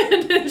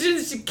cliff. salmon. And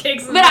she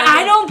kicks them. But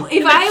I don't.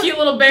 If I cute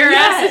little bear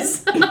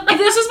asses. if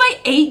this was my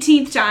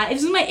 18th time, if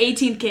this was my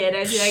 18th kid,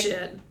 I'd be like,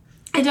 Shit.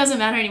 it doesn't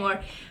matter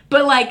anymore.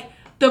 But like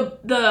the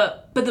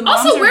moms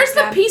Also, are where's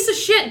the bad. piece of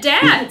shit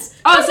dads?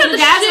 Oh, Those so are the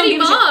dads don't shitty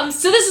give a shit. moms.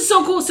 So this is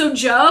so cool. So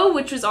Joe,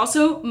 which was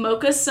also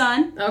Mocha's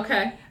son,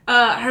 Okay.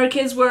 her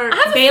kids were I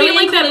have Bailey a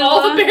feeling and that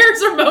all Kalila. the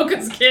bears are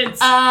Mocha's kids.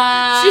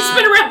 She's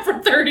been around for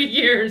 30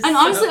 years. And so.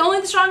 honestly, only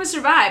the strongest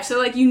survive. So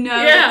like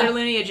that their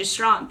lineage is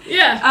strong.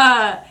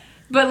 Yeah.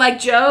 But like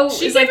Joe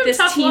She is gave like him this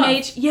tough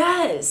teenage.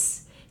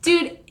 Yes,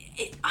 dude.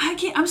 I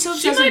can't. I'm so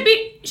She obsessed. might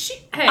be.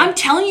 Hey. I'm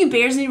telling you,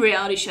 bears need a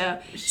reality show.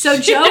 So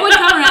Joe would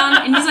come around,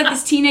 and he's like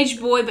this teenage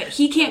boy, but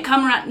he can't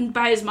come around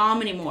by his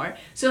mom anymore.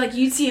 So like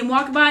you'd see him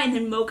walk by, and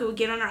then Mocha would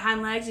get on her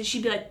hind legs, and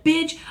she'd be like,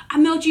 "Bitch, I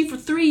milked you for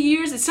 3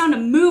 years. It's time to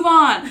move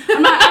on.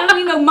 I don't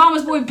need no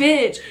mama's boy,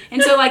 bitch."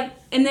 And so like,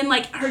 and then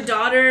like her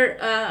daughter,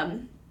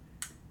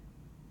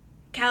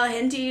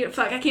 Caliente,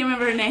 fuck, I can't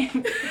remember her name.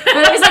 But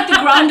it was like the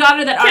grown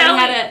daughter that already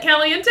had a.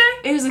 Caliente?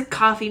 It was a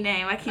coffee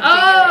name. I can't think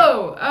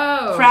of it.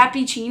 Oh.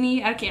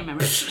 Frappuccini? I can't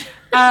remember. Chino.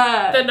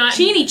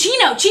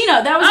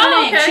 That was her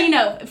name. Okay.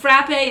 Chino.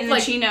 Frappe and then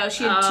Like- Chino.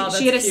 She that's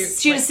had a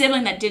cute.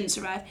 sibling that didn't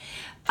survive.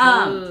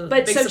 Ooh,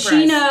 But big so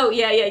surprise. Chino,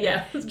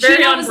 yeah. It's very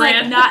Chino on was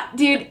brand. like not,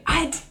 dude.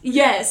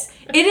 Yes,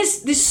 it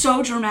is. This is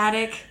so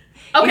dramatic.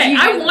 Okay, If you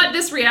I do- want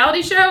this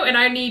reality show, and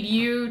I need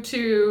you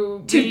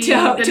to be the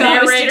host it,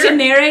 narrator. to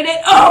narrate it.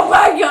 Oh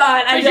my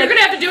god! But you're gonna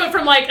have to do it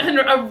from like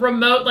a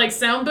remote like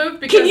sound booth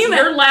because Can you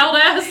you're loud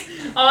ass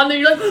on there.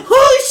 You're like,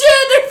 holy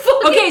shit, they're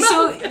fucking. Okay,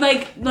 so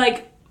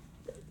like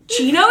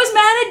Chino is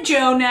mad at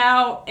Joe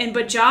now,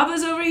 but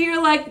Java's over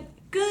here like,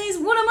 guys,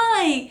 what am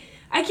I?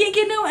 I can't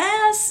get no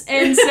ass,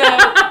 and so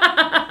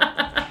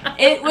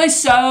it was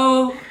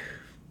so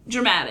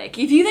dramatic.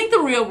 If you think the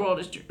real world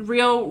is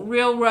real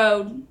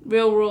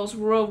rules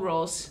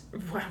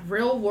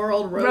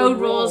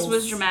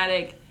was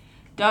dramatic.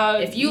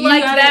 Dog, If you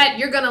like gotta that,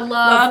 you're gonna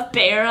love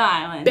Bear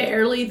Island.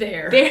 Barely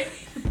There.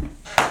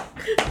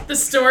 The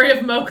story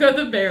of Mocha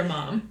the bear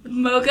mom.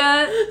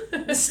 Mocha,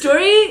 the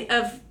story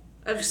of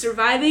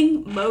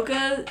surviving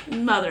Mocha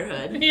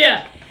motherhood.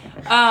 Yeah.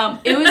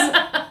 It was.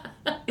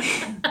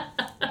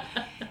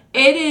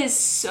 It is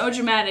so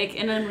dramatic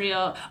and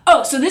unreal.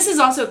 Oh, so this is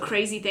also a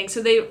crazy thing.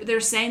 So they're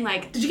saying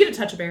like, Did you get to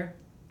touch a bear?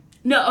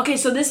 no, okay.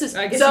 So this is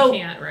I guess so you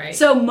can't, right?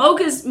 So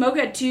Mocha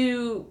had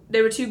two.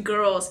 They were two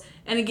girls,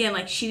 and again,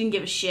 like she didn't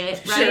give a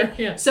shit, right? Sure,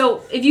 yeah.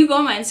 So if you go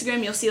on my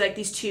Instagram, you'll see like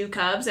these two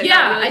cubs. That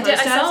Yeah, got really I did. close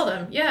I to us. saw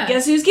them. Yeah.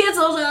 Guess whose kids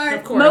those are?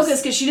 Of course.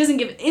 Mocha's, because she doesn't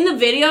give. In the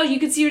video, you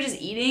could see her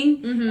just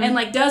eating and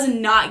like does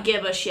not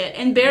give a shit.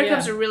 And bear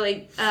cubs are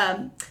really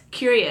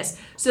curious.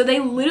 So they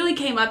literally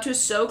came up to us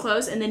so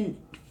close, and then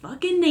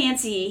fucking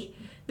Nancy,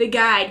 the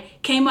guide,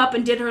 came up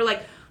and did her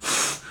like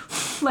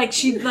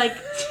she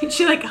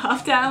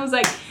huffed out and was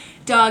like,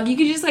 dog, you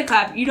could just like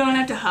clap. You don't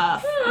have to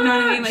huff. You know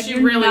what I mean? Like She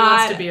you're really not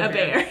wants to be a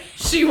bear.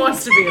 She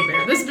wants to be a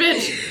bear. This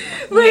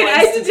bitch. Wait,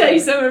 I have to tell you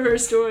do. some of her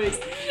stories.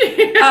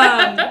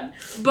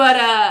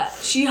 But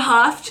she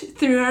huffed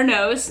through her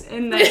nose,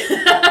 and like,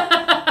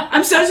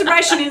 I'm so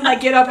surprised she didn't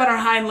like get up on her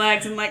hind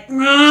legs and like,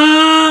 but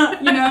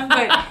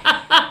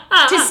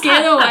to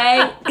scare them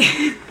away.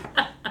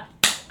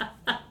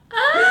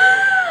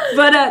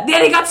 But yeah,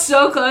 they got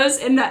so close,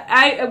 and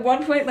I at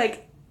one point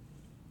like.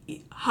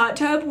 Hot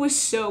Tub was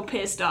so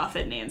pissed off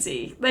at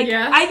Nancy. Like,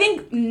 Yeah? I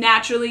think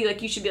naturally,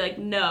 like, you should be like,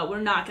 no, we're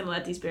not going to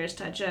let these bears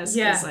touch us.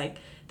 Yeah. Because, like,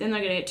 then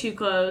they're going to get too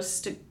close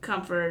to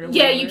comfort. Or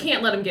Yeah, whatever. you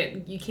can't let them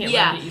get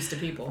used to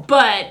people.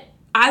 But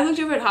I looked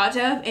over at Hot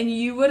Tub, and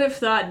you would have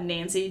thought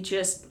Nancy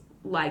just,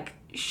 like,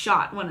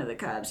 shot one of the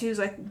cubs. He was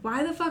like,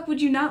 why the fuck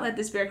would you not let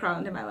this bear crawl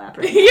into my lap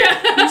right now?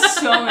 Yeah. He was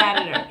so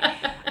mad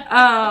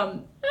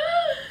at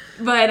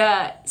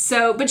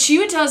her. But she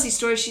would tell us these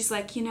stories. She's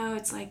like,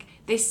 it's like,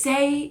 they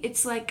say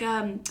it's like,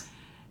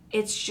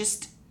 it's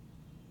just,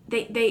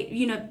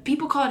 they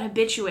people call it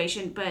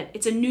habituation, but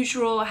it's a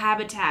neutral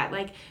habitat.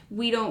 Like,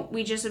 we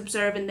just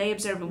observe and they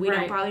observe and we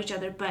don't bother each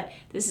other. But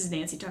this is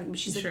Nancy talking, but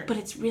she's like, but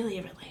it's really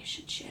a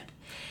relationship.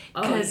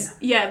 Because,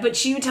 but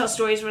she would tell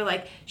stories where,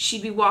 like,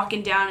 she'd be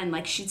walking down and,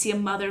 like, she'd see a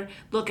mother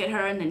look at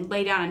her and then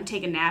lay down and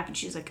take a nap. And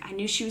she's like, I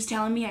knew she was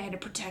telling me I had to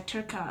protect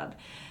her cub.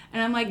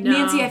 And I'm like, No,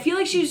 Nancy, I feel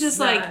like she was just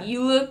like,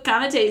 you look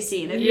kind of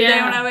tasty. And if you're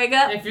there when I wake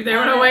up. If you're there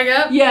when I wake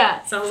up.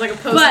 Yeah. Sounds like a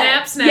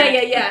post-nap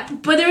snack. Yeah.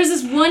 But there was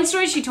this one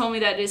story she told me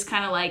that is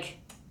kind of like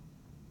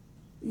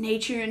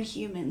nature and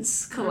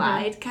humans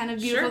collide kind of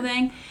beautiful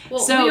thing. Well,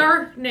 so, we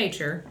are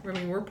nature. I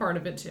mean, we're part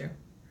of it too.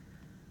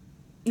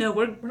 No,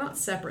 we're not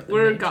separate.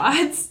 We're nature.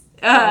 gods.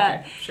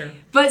 Okay, sure.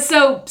 But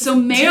so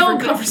male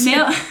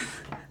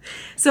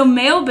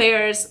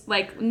bears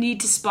like need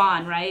to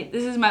spawn, right?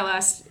 This is my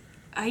last.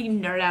 I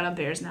nerd out on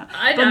bears now.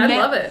 I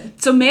love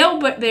it. So male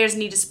bears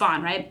need to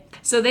spawn, right?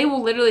 So they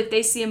will literally, if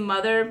they see a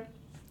mother,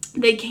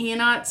 they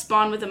cannot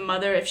spawn with a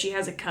mother if she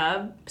has a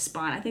cub.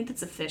 Spawn, I think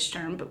that's a fish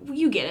term, but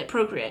you get it.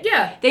 Procreate.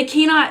 Yeah. They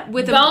cannot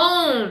with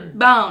Bone.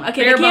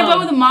 Okay, Bear they can't bone. bone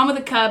with a mom with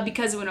a cub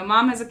because when a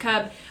mom has a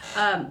cub,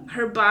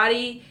 her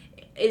body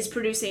is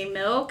producing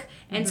milk,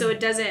 and so it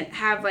doesn't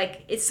have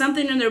like, it's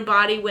something in their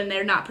body when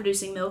they're not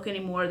producing milk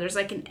anymore. There's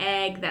like an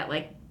egg that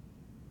like,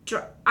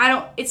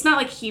 it's not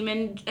like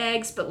human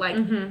eggs, but like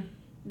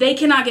they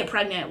cannot get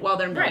pregnant while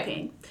they're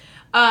milking.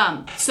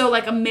 So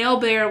like a male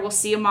bear will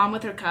see a mom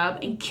with her cub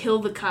and kill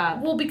the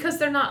cub. Well, because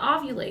they're not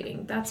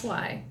ovulating. That's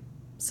why.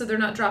 So they're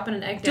not dropping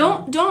an egg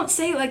down. Don't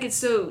say it like it's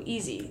so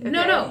easy. Okay?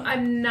 No.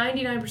 I'm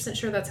 99%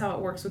 sure that's how it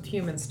works with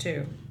humans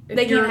too.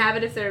 They can't have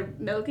it if they're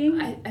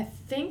milking? I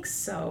think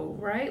so,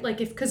 right? Like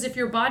because if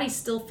your body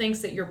still thinks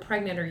that you're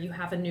pregnant or you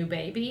have a new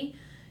baby,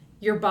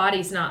 your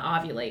body's not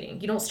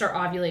ovulating. You don't start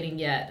ovulating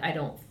yet, I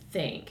don't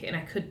think. And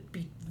I could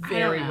be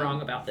very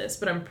wrong about this,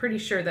 but I'm pretty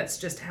sure that's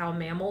just how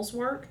mammals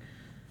work.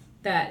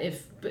 But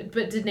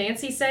did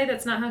Nancy say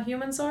that's not how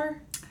humans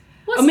are?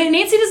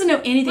 Nancy doesn't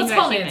know anything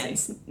about humans.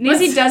 Nancy.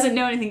 Nancy doesn't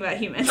know anything about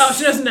humans. Oh,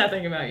 she knows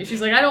nothing about you.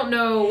 She's like, I don't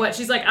know what.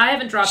 She's like, I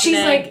haven't dropped an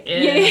egg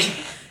in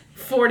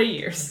 40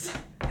 years.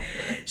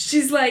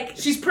 She's like...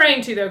 She's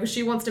praying to, though, because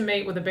she wants to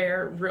mate with a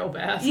bear real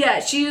bad.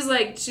 Yeah, she was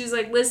like,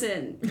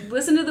 listen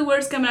to the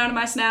words coming out of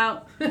my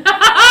snout. And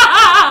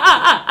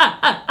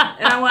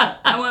I want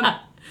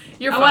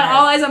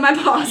all eyes on my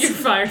paws. You're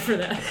fired for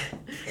that.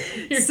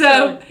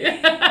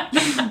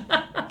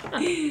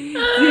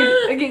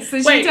 Okay,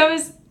 so she told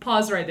us...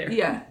 Pause right there.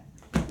 Yeah.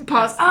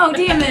 Pause. Oh,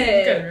 damn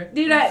it. Good.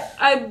 Dude,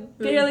 I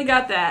barely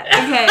got that.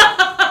 Okay.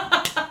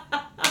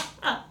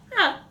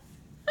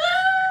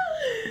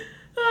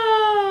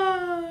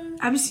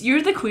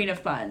 You're the queen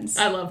of puns.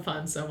 I love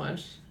puns so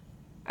much.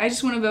 I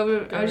just want to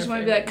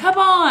be like, come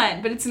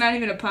on, but it's not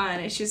even a pun.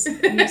 It's just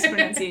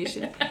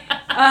mispronunciation.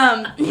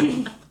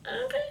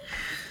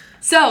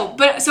 So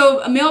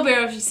a male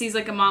bear, if he sees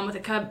like a mom with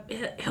a cub,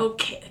 he'll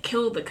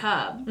kill the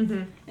cub,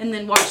 and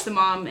then watch the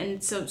mom.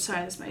 And so,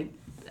 sorry, this is my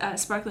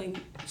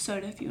sparkling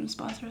soda. If you want to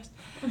sponsor us,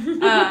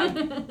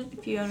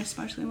 if you own a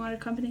sparkling water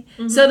company,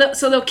 so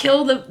they'll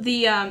kill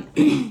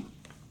the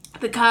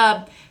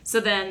cub. So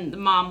then the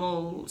mom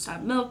will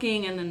stop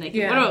milking, and then they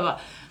can blah, blah, blah.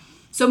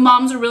 So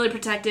moms are really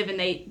protective, and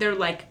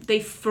they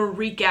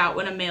freak out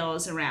when a male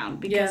is around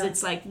because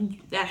it's like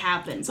that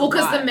happens. Well,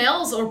 because the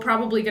males are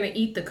probably going to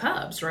eat the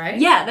cubs, right?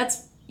 Yeah,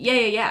 that's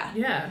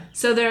yeah.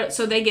 So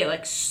they get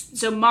like,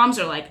 so moms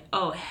are like,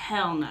 oh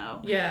hell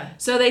no. Yeah.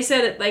 So they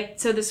said it like,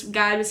 so this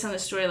guy was telling the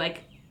story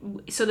like,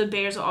 so the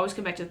bears will always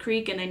come back to the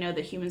creek, and they know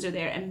that humans are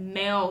there, and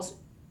males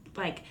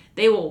like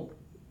they will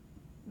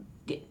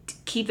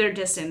keep their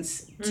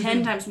distance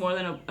 10 times more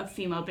than a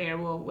female bear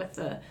will with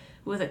a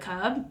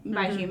cub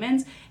by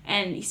humans.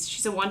 And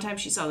she said one time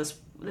she saw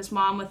this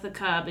mom with the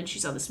cub, and she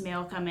saw this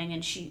male coming,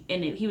 and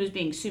he was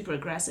being super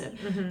aggressive.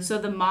 So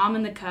the mom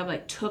and the cub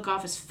like took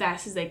off as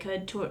fast as they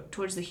could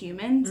towards the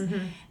humans,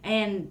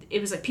 and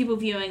it was like people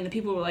viewing. The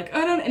people were like,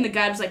 oh no, and the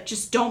guy was like,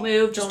 just don't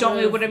move, don't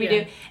move, whatever you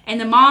do.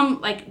 And the mom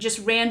like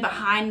just ran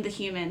behind the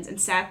humans and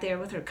sat there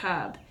with her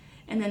cub,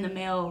 and then the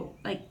male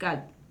like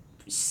got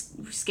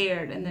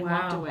scared and then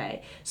walked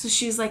away. So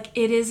she's like,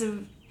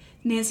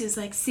 Nancy was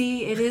like,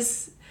 see, it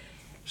is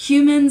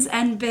humans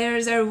and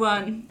bears are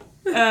one.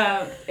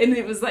 And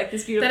it was like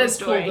this beautiful That is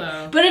story. cool,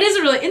 though. But it is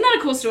isn't that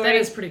a cool story? That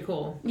is pretty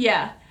cool.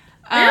 Yeah.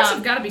 Bears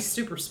have got to be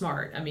super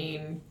smart. I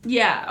mean...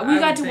 Yeah, we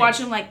got to watch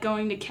them, like,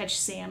 going to catch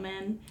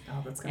salmon.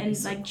 Oh, that's gonna and be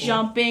so like cool.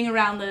 jumping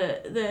around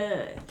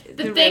the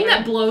thing river.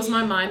 that blows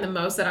my mind the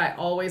most that I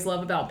always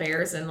love about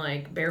bears and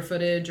like bear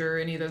footage or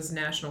any of those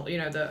national,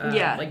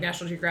 like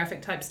National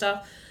Geographic type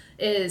stuff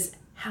is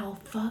how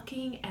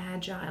fucking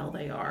agile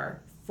they are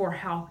for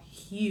how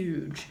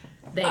huge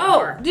they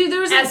are.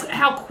 Dude,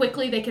 how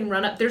quickly they can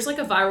run up. There's like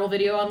a viral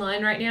video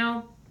online right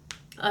now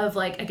of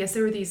like, I guess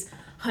there were these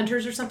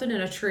hunters or something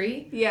in a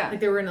tree. Yeah. Like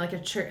they were in like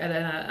what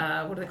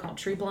do they call it?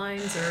 Tree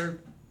blinds or...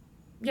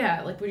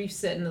 Yeah, like where you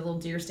sit in the little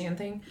deer stand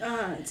thing.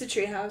 It's a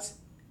treehouse.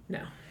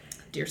 No,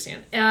 deer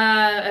stand.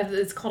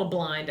 It's called a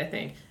blind, I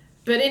think.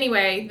 But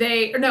anyway,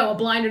 a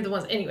blind are the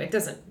ones. Anyway, it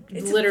does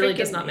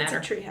not matter.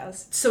 It's a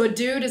treehouse. So a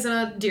dude is in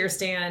a deer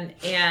stand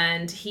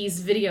and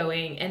he's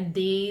videoing, and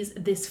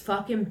this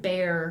fucking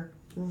bear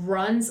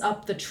runs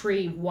up the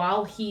tree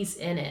while he's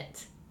in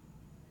it.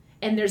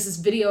 And there's this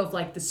video of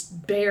like this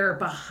bear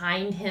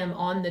behind him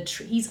on the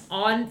tree. He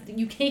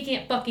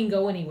can't fucking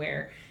go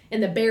anywhere.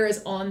 And the bear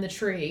is on the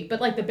tree.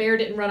 But, like, the bear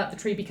didn't run up the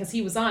tree because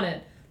he was on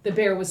it. The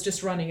bear was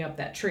just running up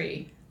that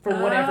tree for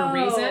whatever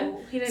reason.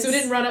 So it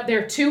didn't run up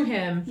there to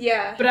him.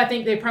 Yeah. But I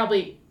think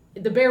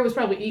the bear was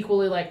probably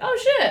equally like, oh,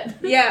 shit.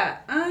 Yeah.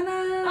 Oh,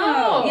 no.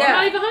 Oh, yeah. I'm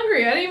not even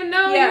hungry. I didn't even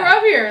know you were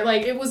up here.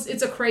 Like,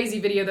 it's a crazy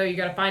video, though. You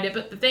got to find it.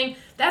 But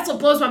that's what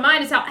blows my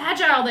mind is how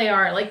agile they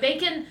are. Like, they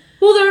can...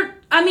 Well,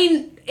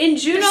 in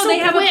Juneau, so they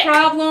have quick. a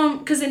problem,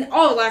 because in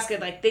all Alaska,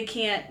 like, they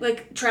can't,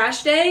 like,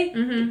 trash day,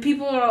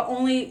 people are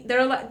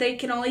they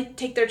can only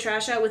take their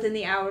trash out within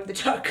the hour of the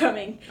truck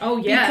coming. Oh,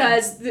 yeah.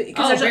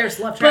 Because bears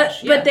love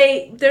trash. But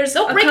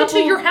they'll break into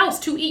your house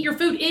to eat your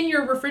food in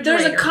your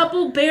refrigerator. There's a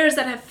couple bears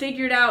that have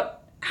figured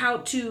out how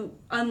to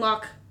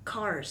unlock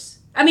cars.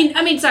 Sorry.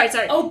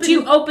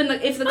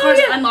 If the car's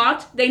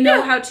unlocked, they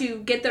know how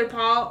to get their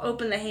paw,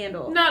 open the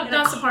handle. Not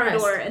car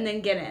surprised. door, and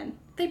then get in.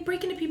 They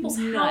break into people's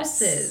Nuts.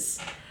 houses.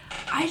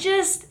 I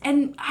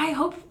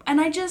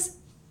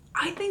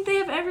think they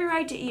have every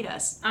right to eat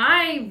us.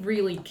 I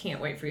really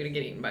can't wait for you to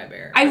get eaten by a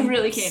bear. I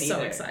really can't either.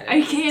 So excited.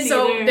 I can't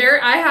so either.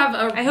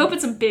 I hope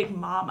it's a big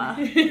mama.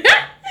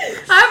 I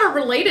have a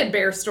related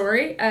bear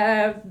story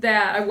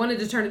that I wanted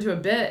to turn into a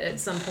bit at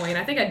some point.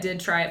 I think I did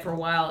try it for a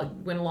while. It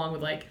went along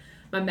with like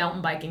my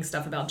mountain biking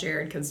stuff about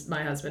Jared because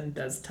my husband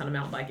does a ton of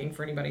mountain biking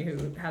for anybody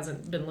who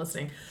hasn't been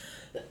listening.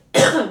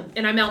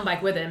 And I mountain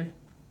bike with him.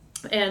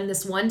 And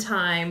this one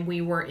time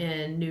we were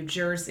in New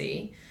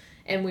Jersey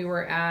and we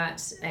were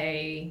at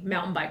a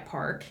mountain bike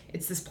park.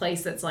 It's this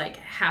place that's like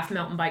half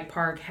mountain bike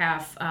park,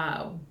 half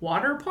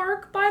water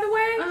park, by the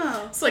way.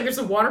 Oh. So like there's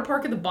a water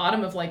park at the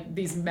bottom of like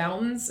these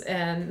mountains,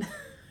 and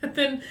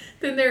then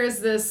there is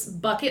this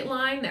bucket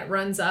line that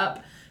runs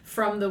up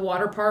from the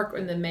water park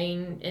and the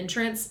main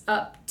entrance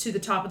up to the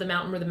top of the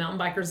mountain where the mountain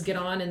bikers get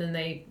on, and then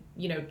they,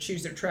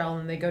 choose their trail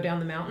and they go down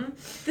the mountain.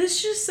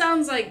 This just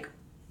sounds like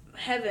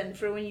heaven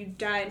for when you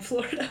die in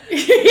Florida.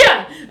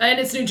 Yeah, and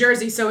it's New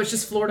Jersey, so it's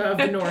just Florida of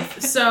the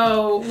North.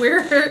 So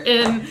you're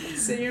in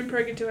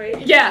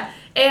purgatory. Yeah,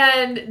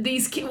 and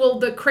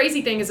the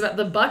crazy thing is about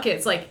the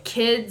buckets, like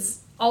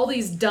kids, all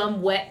these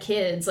dumb wet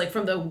kids, like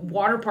from the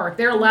water park,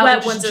 they're allowed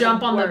to just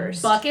jump on the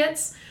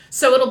buckets.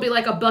 So it'll be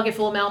like a bucket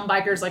full of mountain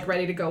bikers, like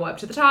ready to go up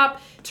to the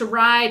top to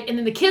ride, and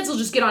then the kids will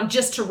just get on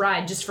just to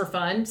ride, just for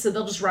fun. So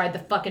they'll just ride the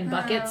fucking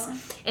buckets,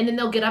 and then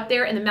they'll get up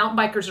there, and the mountain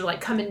bikers are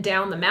like coming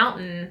down the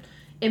mountain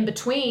in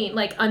between,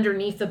 like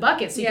underneath the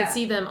bucket, so you can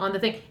see them on the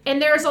thing.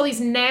 And there's all these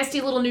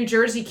nasty little New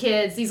Jersey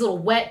kids, these little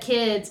wet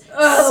kids.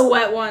 Oh, the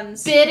wet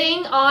ones.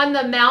 Spitting on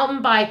the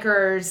mountain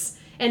bikers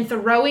and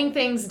throwing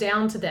things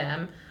down to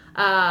them.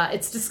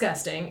 It's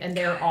disgusting, and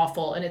they're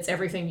awful, and it's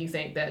everything you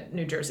think that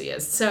New Jersey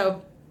is.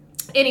 So,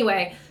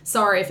 anyway,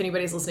 sorry if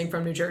anybody's listening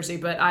from New Jersey,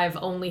 but I've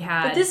only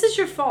had... But this is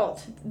your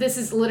fault. This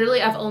is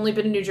literally, I've only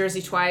been to New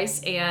Jersey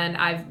twice,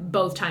 and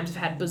both times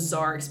have had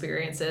bizarre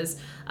experiences.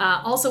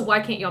 Also, why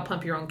can't y'all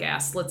pump your own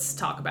gas? Let's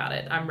talk about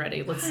it. I'm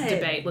ready. Let's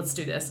debate. Let's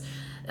do this.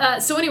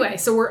 So anyway,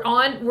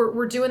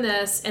 we're doing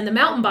this, and the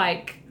mountain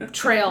bike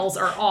trails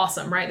are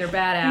awesome, right? They're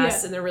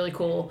badass, and they're really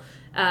cool.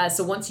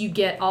 So once you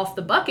get off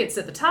the buckets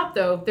at the top,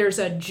 though, there's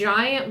a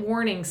giant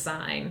warning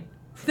sign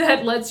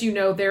that lets you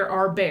know there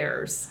are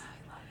bears.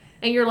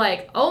 And you're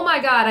like, oh my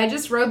God, I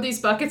just rode these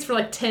buckets for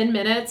like 10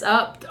 minutes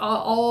up,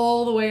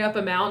 all the way up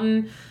a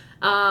mountain.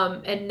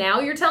 And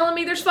now you're telling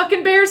me there's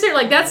fucking bears here?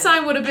 Like, that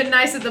sign would have been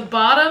nice at the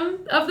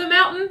bottom of the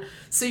mountain.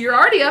 So you're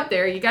already up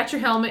there. You got your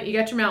helmet. You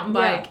got your mountain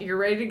bike. You're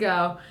ready to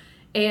go.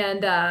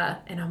 And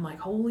I'm like,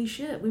 holy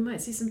shit, we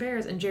might see some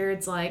bears. And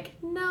Jared's like,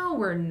 no,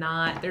 we're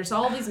not. There's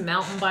all these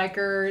mountain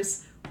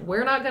bikers.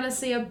 We're not going to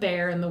see a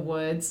bear in the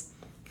woods.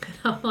 And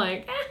I'm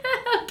like,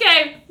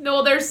 okay,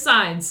 no, there's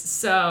signs,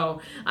 so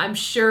I'm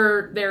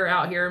sure they're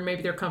out here and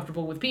maybe they're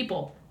comfortable with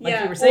people,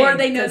 like you were saying. Or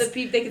they know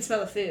they can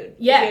smell the food.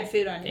 Yeah. You had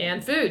food on you.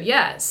 And food,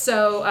 yeah.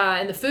 So,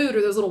 and the food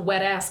are those little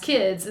wet-ass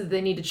kids that they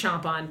need to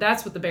chomp on.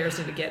 That's what the bears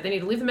need to get. They need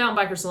to leave the mountain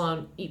bikers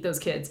alone, eat those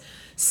kids.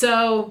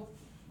 So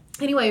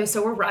anyway,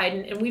 so we're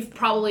riding, and we've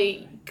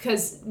probably,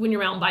 because when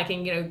you're mountain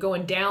biking,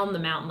 going down the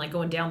mountain, like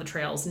going down the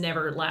trails,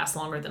 never lasts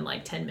longer than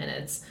like 10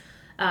 minutes.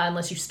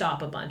 Unless you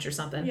stop a bunch or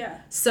something. Yeah.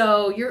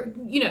 So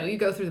you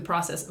go through the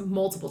process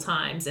multiple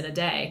times in a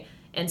day.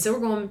 And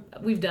so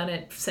we've done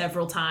it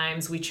several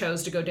times. We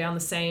chose to go down the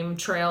same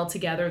trail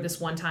together this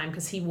one time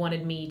because he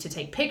wanted me to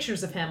take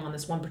pictures of him on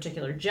this one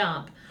particular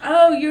jump.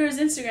 Oh, you're his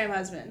Instagram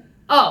husband.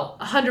 Oh,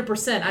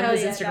 100%. I'm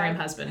his Instagram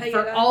dog. husband. Hell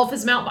For yeah, all of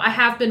his mountain, I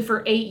have been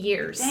for 8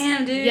 years.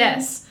 Damn, dude.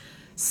 Yes.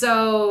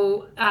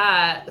 So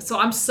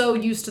I'm so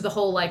used to the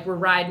whole, like, we're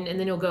riding, and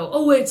then he'll go,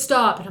 oh, wait,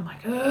 stop. And I'm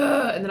like,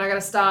 ugh. And then I got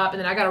to stop, and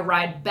then I got to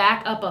ride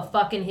back up a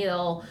fucking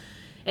hill.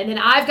 And then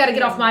I've got to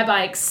get off my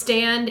bike,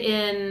 stand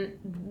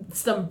in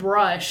some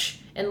brush,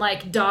 and,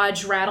 like,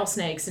 dodge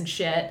rattlesnakes and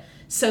shit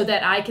so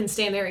that I can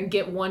stand there and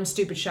get one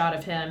stupid shot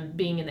of him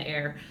being in the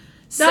air.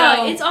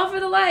 So it's all for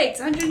the likes,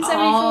 174.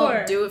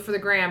 I'll do it for the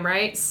gram,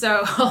 right?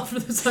 So, all for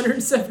those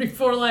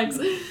 174 likes.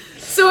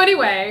 So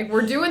anyway,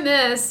 we're doing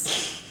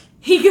this.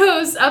 He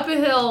goes up a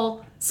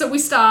hill, so we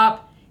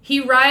stop. He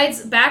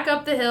rides back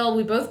up the hill.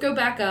 We both go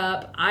back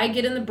up. I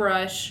get in the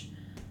brush.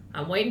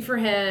 I'm waiting for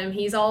him.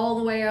 He's all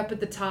the way up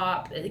at the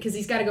top because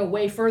he's got to go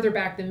way further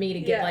back than me to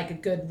get like a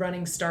good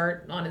running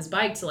start on his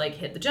bike to like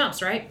hit the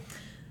jumps, right?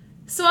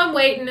 So I'm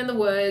waiting in the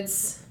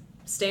woods,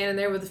 standing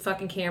there with the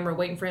fucking camera,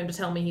 waiting for him to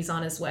tell me he's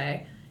on his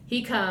way.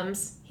 He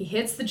comes. He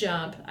hits the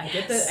jump. I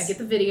get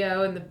the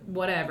video and the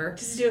whatever.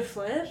 Does he do a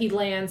flip? He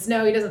lands.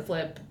 No, he doesn't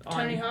flip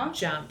Tony on Hawk?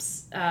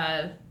 Jumps.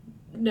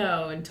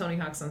 No, and Tony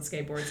Hawk's on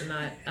skateboards and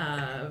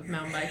not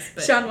mountain bikes.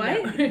 But Sean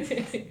White?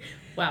 No.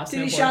 Wow,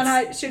 Should he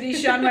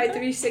snowboards. Sean White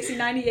 360,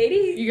 90, 80?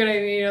 You got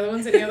any other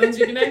ones? Any other ones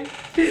you can name?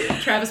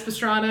 Travis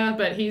Pastrana,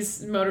 but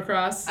he's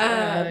motocross.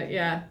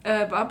 Yeah.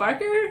 Bob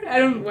Barker?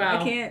 Wow.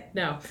 I can't.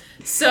 No.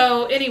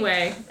 So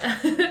anyway,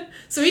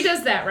 so he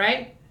does that,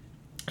 right?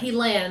 He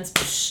lands.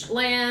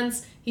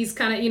 He's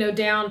kind of,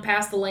 down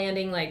past the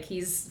landing, like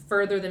he's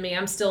further than me.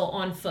 I'm still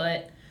on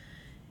foot.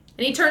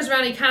 And he turns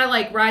around and he kind of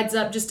like rides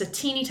up just a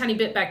teeny tiny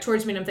bit back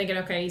towards me. And I'm thinking,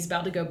 okay, he's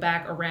about to go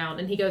back around.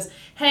 And he goes,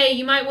 hey,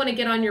 you might want to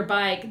get on your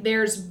bike.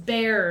 There's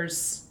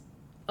bears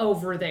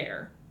over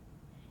there.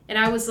 And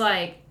I was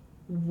like,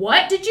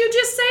 what did you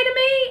just say to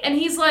me? And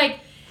he's like,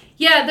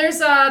 yeah,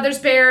 there's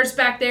bears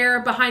back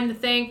there behind the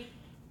thing.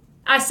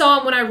 I saw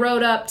him when I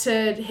rode up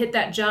to hit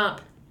that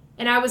jump.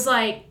 And I was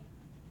like,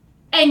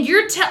 and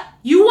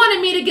you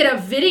wanted me to get a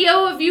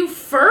video of you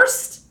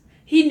first?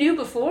 He knew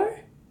before?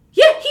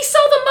 Yeah, he saw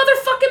the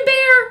motherfucking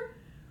bear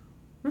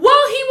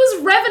while he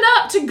was revving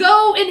up to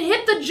go and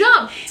hit the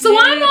jump. So Dude,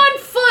 I'm on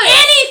foot.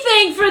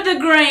 Anything for the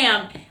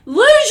gram.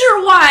 Lose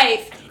your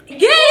wife. Get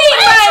eaten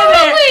by a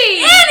bear.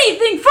 Absolutely.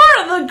 Anything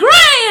for the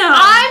gram.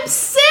 I'm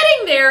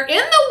sitting there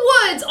in the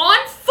woods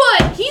on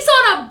foot. He's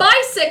on a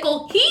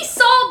bicycle. He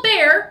saw a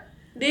bear.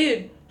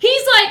 Dude.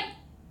 He's like,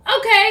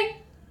 okay,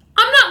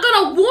 I'm not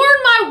going to warn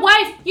my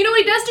wife. You know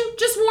what he does do?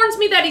 Just warns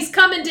me that he's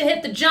coming to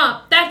hit the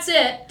jump. That's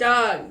it.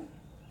 Dog.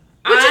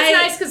 Which is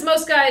nice because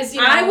most guys,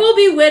 I will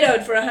be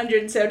widowed for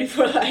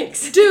 174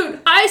 likes. Dude,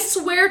 I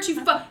swear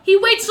to he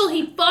waits till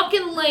he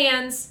fucking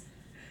lands.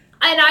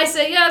 And I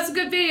say, yeah, it's a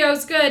good video.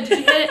 It's good. Did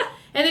you hit it?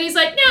 And then he's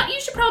like, no,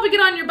 you should probably get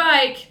on your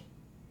bike.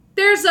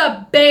 There's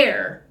a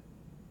bear.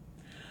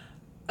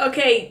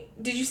 Okay,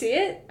 did you see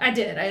it? I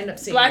did. I ended up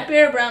seeing Black it.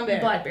 bear, brown bear?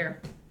 Black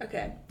bear.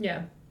 Okay.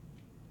 Yeah.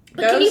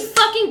 But can you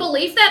fucking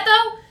believe that,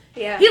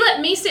 though? Yeah. He let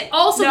me say.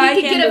 Also, No, we I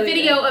could can't get a believe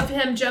video of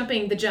him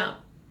jumping the jump.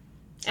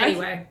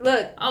 Anyway.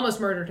 Look. Almost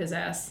murdered his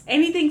ass.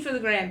 Anything for the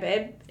gram,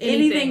 babe.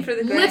 Anything for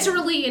the gram.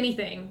 Literally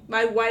anything.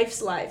 My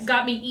wife's life.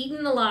 Got me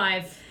eaten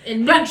alive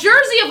in New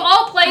Jersey of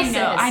all places.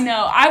 I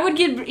know. I would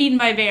get eaten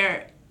by a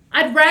bear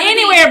I'd rather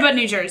anywhere but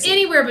New Jersey.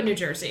 Anywhere but New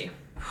Jersey.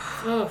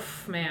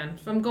 Oof, man.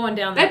 If I'm going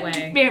down that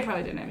way. Bear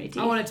probably didn't have any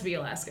teeth. I want it to be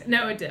Alaska.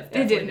 No, it did.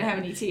 It didn't have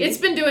any teeth. It's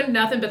been doing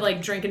nothing but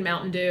like drinking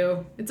Mountain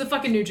Dew. It's a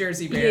fucking New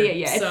Jersey bear.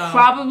 Yeah. So. It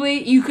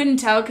probably, you couldn't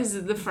tell because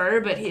of the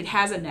fur, but it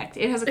has a neck.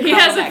 It has a He couple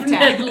has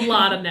neck tag. a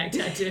lot of neck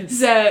tattoos.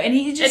 So, and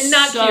he just And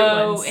not cute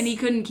ones. and he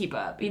couldn't keep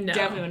up. He No.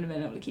 definitely wouldn't have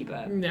been able to keep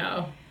up.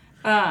 No.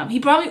 He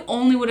probably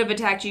only would have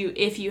attacked you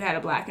if you had a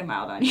black and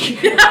mild on you.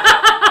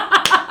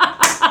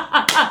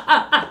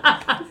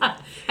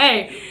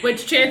 Hey,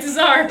 which chances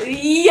are?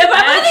 Yep,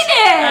 I really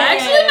did.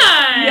 Actually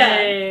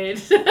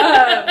mine.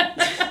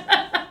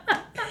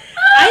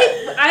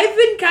 I've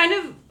been kind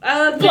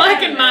of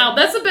black and mild.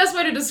 That's the best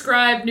way to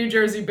describe New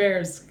Jersey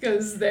bears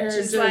because they're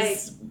just like,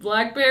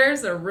 black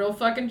bears. They're real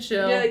fucking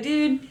chill. You're like,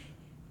 dude,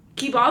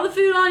 keep all the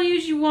food on you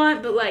as you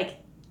want, but like,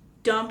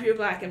 dump your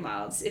black and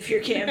milds if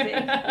you're camping.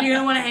 You're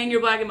gonna want to hang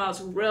your black and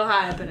milds real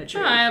high up in a tree.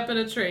 High up in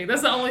a tree.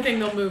 That's the only thing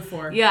they'll move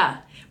for. Yeah,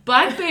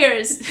 black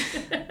bears.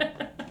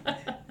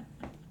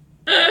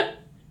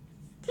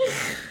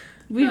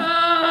 We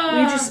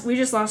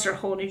just lost our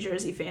whole New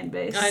Jersey fan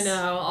base. I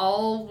know,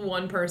 all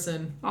one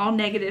person. All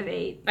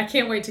 -8. I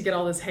can't wait to get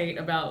all this hate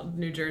about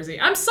New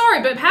Jersey. I'm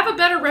sorry, but have a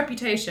better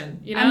reputation.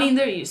 You know, I mean,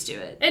 they're used to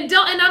it. And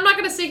I'm not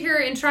gonna sit here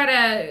and try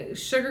to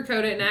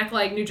sugarcoat it and act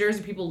like New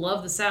Jersey people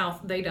love the South.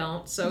 They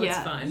don't, so it's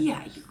fine.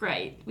 Yeah, you're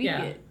right. We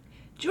get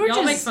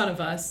Y'all make fun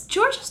of us.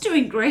 George is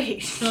doing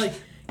great. They're like,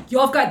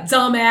 y'all have got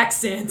dumb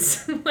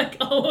accents. I'm like,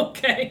 oh,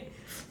 okay.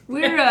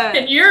 We're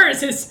and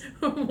yours is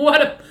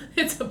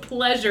it's a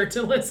pleasure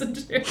to listen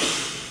to.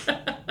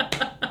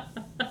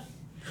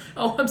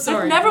 Oh, I'm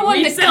sorry. I've never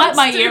wanted We to sound cut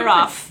my stupid. ear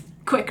off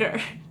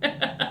quicker.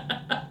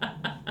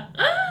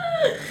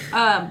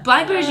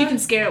 Black bears you can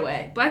scare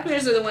away. Black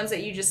bears are the ones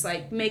that you just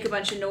like make a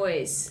bunch of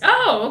noise.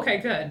 Oh, okay,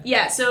 good.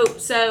 Yeah,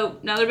 so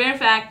another bear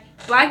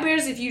fact. Black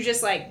bears, if you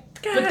just like...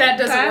 But that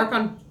doesn't work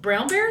on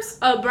brown bears?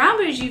 Oh, brown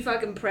bears, you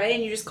fucking pray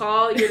and you just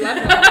call your loved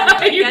one.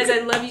 Like, guys,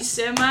 I love you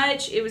so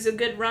much. It was a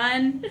good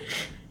run.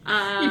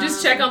 You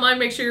just check online,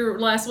 make sure your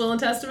last will and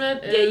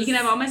testament is... Yeah, you can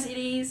have all my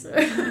CDs.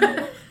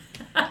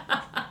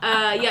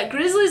 Yeah,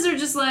 grizzlies are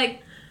just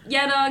like,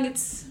 yeah, dog,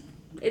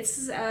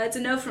 it's a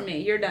no for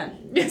me. You're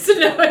done. It's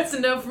a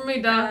no for me,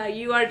 dog.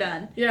 You are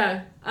done.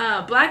 Yeah.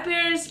 Black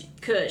bears,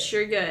 kush,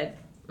 you're good.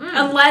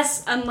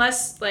 Unless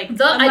the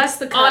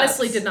cubs.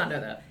 Honestly did not know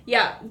that.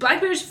 Yeah,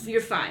 black bears,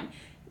 you're fine.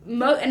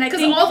 And I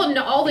because think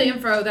all the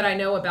info that I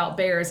know about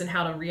bears and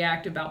how to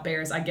react about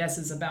bears, I guess,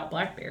 is about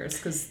black bears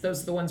because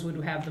those are the ones who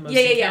would have the most.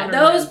 Yeah.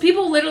 Those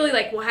people literally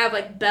like will have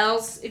like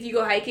bells if you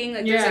go hiking.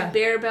 Like there's like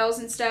bear bells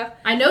and stuff.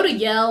 I know to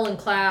yell and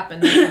clap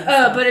and. That kind of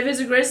stuff. But if it's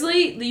a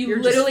grizzly,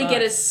 you're literally get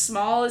fucked. as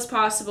small as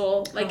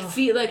possible, like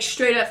like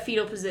straight up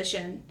fetal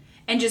position,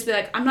 and just be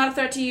like, I'm not a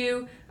threat to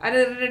you.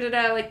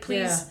 Like please.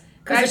 Yeah.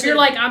 Because if you're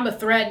like, I'm a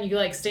threat, and you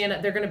like stand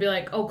up, they're gonna be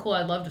like, oh cool,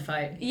 I'd love to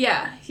fight.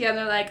 Yeah, and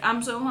they're like,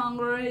 I'm so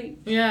hungry.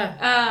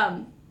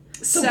 Yeah.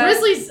 So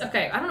Grizzlies,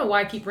 okay, I don't know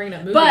why I keep bringing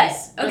up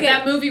movies. But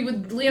that movie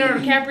with Leonardo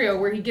DiCaprio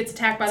where he gets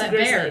attacked by that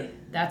bear.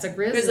 That's a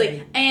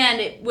grizzly. And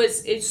it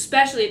was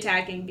especially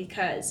attacking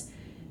because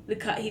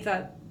he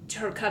thought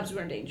her cubs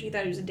were in danger. He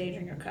thought he was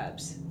endangering her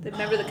cubs.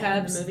 Remember the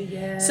cubs? The movie,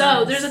 yes.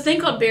 So there's a thing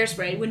called bear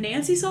spray. When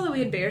Nancy saw that we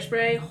had bear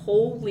spray,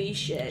 holy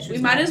shit. We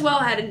might as well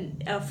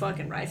had a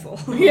fucking rifle.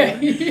 Yeah.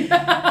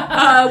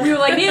 We were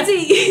like,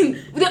 Nancy,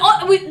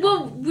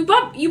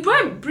 you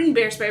probably bring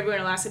bear spray everywhere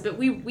in Alaska, but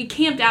we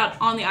camped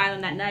out on the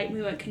island that night.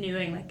 We went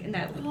canoeing like in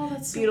that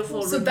that's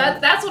beautiful. So, cool. So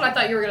that's what I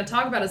thought you were going to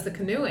talk about is the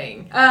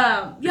canoeing.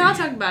 Yeah, I'll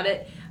talk about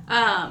it.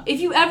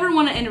 If you ever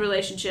want to end a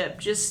relationship,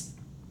 just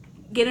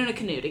get in a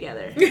canoe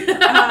together.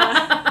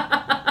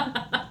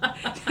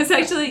 That's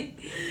actually...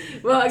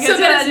 Well, I guess so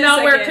that's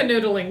not where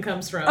Canoe-Dling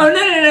comes from. Oh,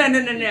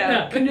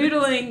 no.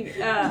 Canoe-Dling...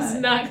 Does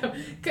not come...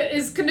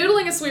 Is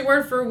Canoe-Dling a sweet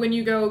word for when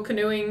you go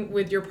canoeing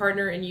with your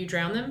partner and you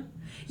drown them?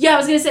 Yeah, I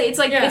was going to say, it's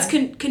like, it's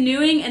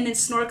canoeing and then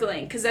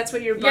snorkeling, because that's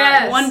what your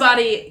one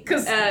body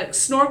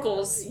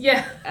snorkels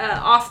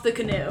off the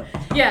canoe.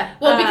 Yeah,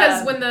 well,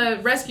 because when the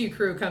rescue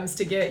crew comes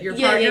to get your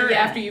partner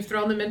after you've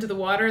thrown them into the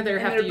water, they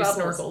have to use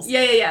snorkels.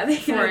 Yeah.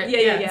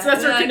 Yeah. So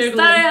that's where Canoe-Dling...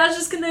 Sorry, I was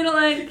just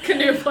canoodling.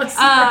 Canoe plus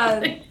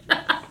snorkeling.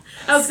 That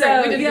was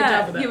great. We did a good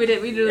job with that. Yeah, we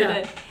did. We really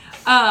did.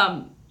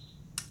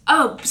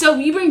 So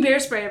you bring bear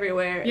spray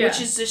everywhere,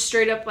 which is just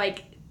straight up,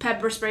 like,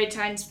 pepper spray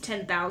times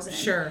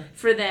 10,000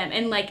 for them.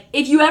 And like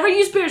if you ever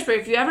use bear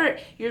spray,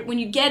 when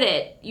you get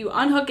it, you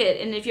unhook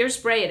it, and if you ever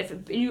spray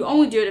it, you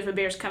only do it if a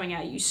bear's coming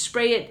at you,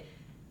 spray it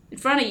in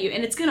front of you,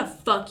 and it's gonna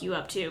fuck you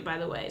up too, by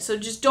the way. So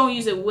just don't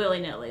use it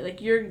willy-nilly.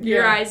 Like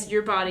your eyes,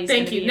 your body's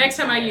Thank you. Next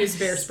time I use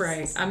bear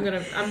spray, I'm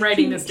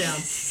writing this down.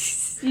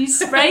 You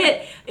spray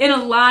it in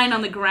a line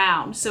on the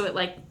ground so it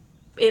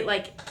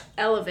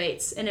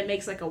elevates and it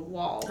makes like a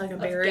wall of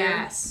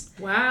gas.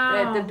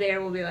 Wow. That the bear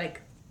will be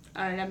like,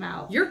 alright, I'm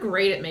out. You're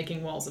great at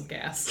making walls of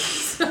gas.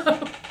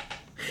 So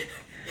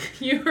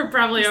you were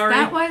probably already...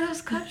 Is that why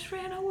those cubs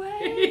ran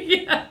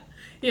away?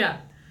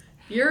 Yeah.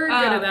 You're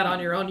good at that on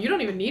your own. You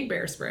don't even need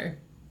bear spray.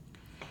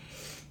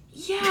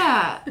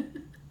 Yeah.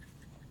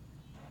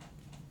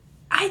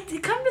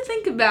 Come to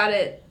think about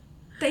it,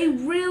 they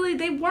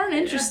weren't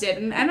interested.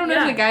 And I don't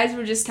know if the guys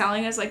were just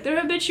telling us, like, they're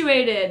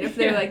habituated. If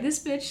they're like,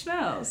 this bitch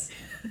smells.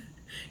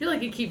 You're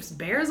like, it keeps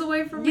bears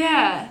away from me.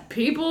 Yeah.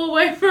 People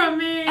away from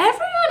me.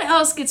 Everyone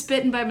else gets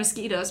bitten by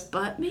mosquitoes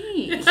but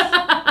me.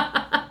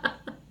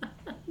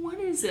 What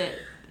is it?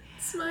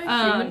 It's my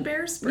human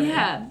bear spray.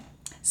 Yeah.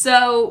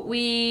 So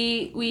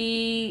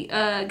we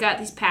got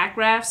these pack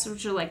rafts,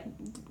 which are like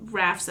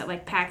rafts that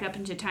like pack up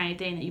into a tiny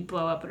thing that you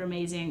blow up, but are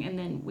amazing. And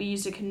then we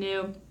used a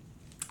canoe.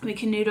 We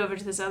canoed over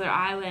to this other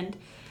island.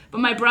 But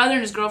my brother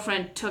and his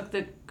girlfriend took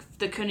the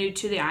canoe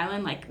to the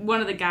island. Like,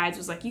 one of the guides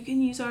was like, you can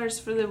use ours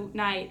for the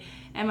night.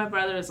 And my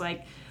brother was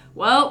like,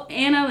 well,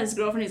 Anna, his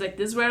girlfriend, he's like,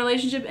 this is where our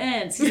relationship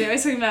ends. He's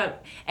always talking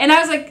about... And I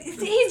was like,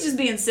 he's just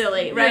being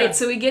silly, right? Yeah.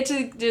 So we get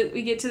to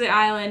the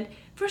island.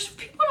 First,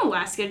 people in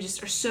Alaska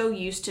just are so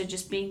used to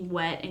just being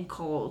wet and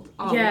cold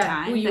all the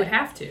time. Well, you would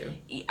have to.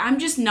 I'm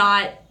just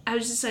not... I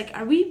was just like,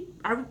 are we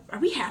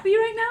happy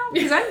right now?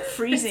 Because I'm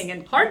freezing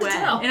and hard wet. to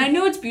tell. And I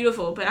know it's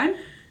beautiful, but I'm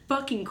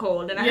fucking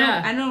cold, and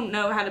I don't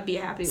know how to be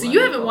happy. So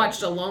you haven't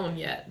watched Alone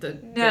yet,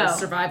 the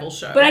survival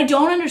show. But I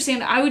don't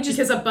understand. I would just...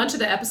 Because a bunch of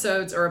the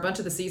episodes or a bunch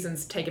of the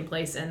seasons taken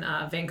place in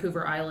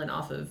Vancouver Island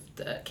off of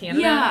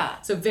Canada.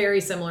 Yeah. So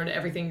very similar to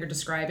everything you're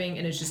describing,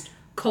 and it's just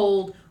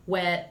cold,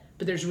 wet,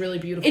 but there's really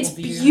beautiful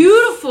views. It's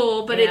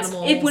beautiful, but it's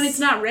when it's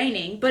not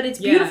raining. But it's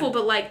beautiful,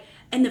 but like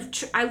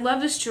and I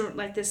love this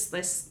like this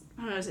I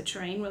don't know, is it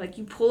terrain where like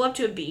you pull up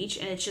to a beach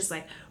and it's just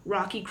like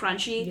rocky,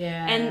 crunchy,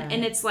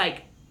 and it's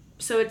like.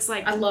 So it's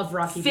like I love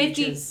rocky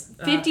 50, beaches.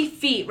 50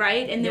 feet,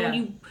 right? And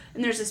then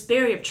and there's this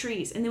barrier of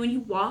trees, and then when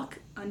you walk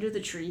under the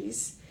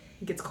trees,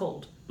 it gets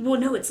cold. Well,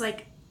 no, it's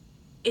like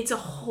it's a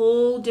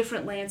whole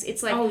different landscape.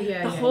 It's like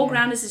the whole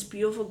ground is this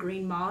beautiful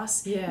green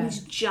moss. Yeah. And these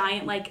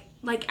giant like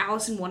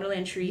Alice in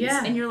Wonderland trees.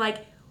 Yeah. And you're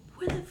like,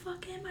 where the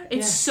fuck am I?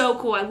 It's so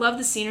cool. I love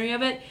the scenery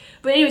of it.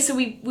 But anyway, so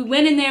we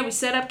went in there, we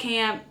set up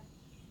camp.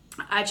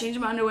 I changed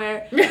my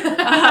underwear.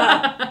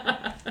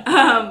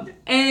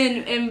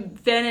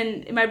 And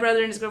Ben and my brother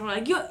and his girlfriend were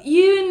like,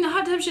 you and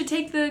Hot Tub should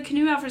take the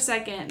canoe out for a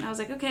second. And I was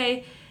like,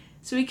 okay.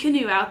 So we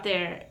canoe out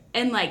there,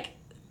 and like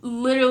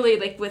literally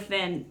like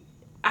within,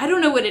 I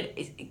don't know what it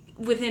is,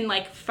 within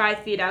like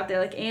 5 feet out there,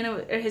 like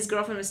Anna or his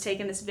girlfriend was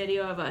taking this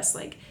video of us,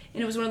 like,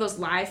 and it was one of those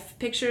live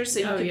pictures, so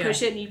you could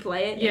push it and you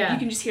play it, and you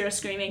can just hear us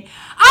screaming,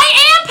 I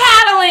am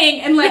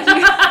paddling! And like,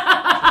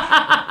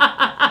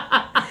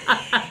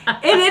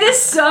 and it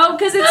is so,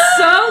 because it's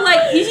so,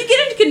 like, if you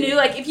get into canoe,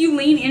 like, if you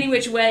lean any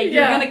which way,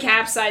 you're going to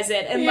capsize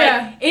it. And,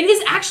 like, it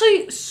is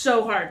actually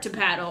so hard to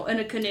paddle in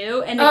a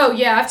canoe. And I've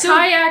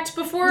kayaked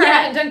before. I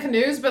haven't done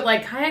canoes, but,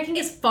 like, kayaking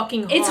is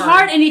fucking hard. It's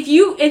hard, and if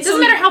you... It doesn't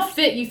matter how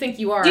fit you think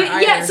you are,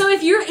 yeah, so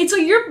if you're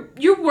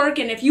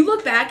working, if you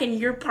look back and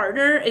your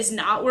partner is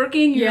not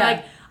working, you're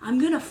like, I'm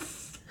going to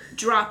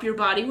drop your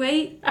body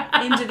weight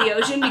into the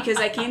ocean because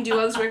I can't do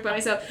all this work by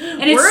myself.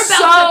 And it's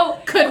I'm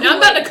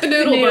about to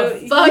canoodle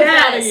the fuck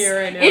out of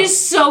here right now. It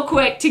is so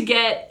quick to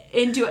get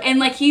into it. And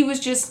like he was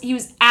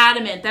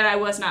adamant that I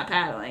was not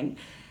paddling.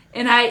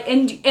 And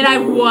I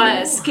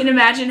was. Can you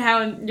imagine how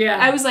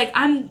I was like,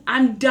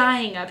 I'm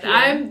dying up here.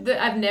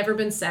 I've never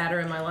been sadder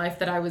in my life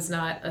that I was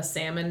not a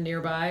salmon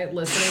nearby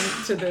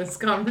listening to this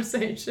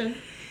conversation.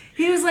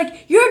 He was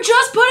like, you're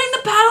just putting the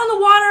paddle in the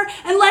water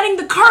and letting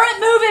the current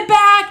move it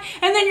back,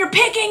 and then you're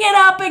picking it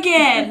up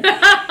again.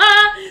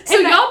 So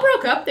y'all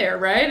broke up there,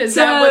 right? Is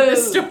that what the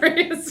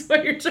story is,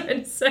 what you're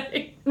trying to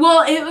say?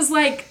 Well, it was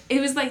like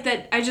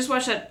that, I just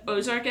watched that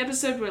Ozark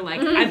episode where,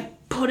 like, I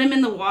put him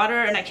in the water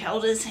and I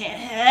held his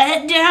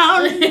head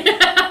down.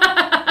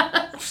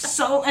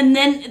 And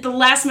then the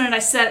last minute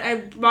I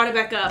brought it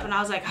back up, and I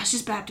was like, I was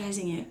just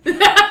baptizing you.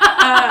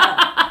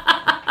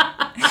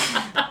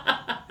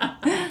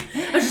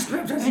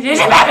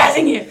 I'm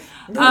baptizing you.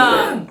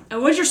 I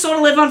want your soul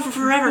to live on for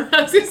forever.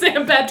 I was going to say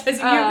I'm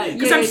baptizing you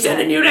because I'm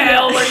sending you to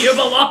hell where you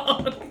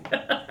belong.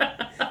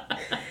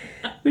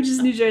 Which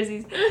is New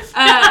Jersey's.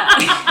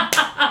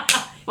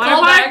 Water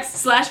park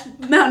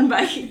 / mountain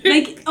biking.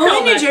 Like,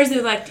 only New Jersey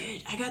are like,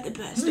 dude, I got the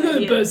best idea.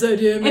 The best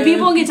idea, man. And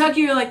people in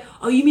Kentucky are like,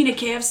 oh, you mean a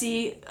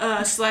KFC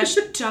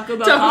 / Taco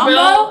Bell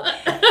combo?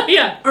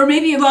 Yeah. Or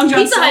maybe a Long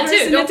John Pizza Hut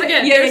too, don't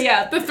forget.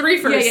 Yeah. The 3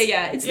 first.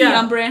 Yeah. It's the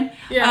Yum brand.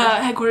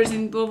 Yeah. Headquarters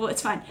in Louisville.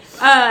 It's fine.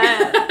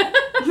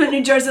 But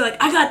New Jersey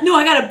like, I got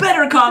a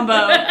better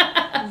combo.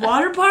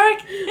 Water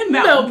park and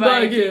mountain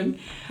biking.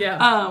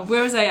 Yeah.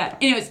 Where was I at?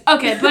 Anyways,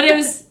 okay, but it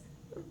was...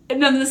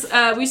 Nonetheless,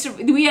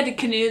 we had to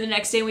canoe the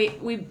next day.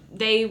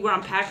 They were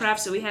on pack raft,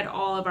 so we had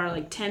all of our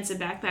like tents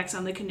and backpacks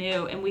on the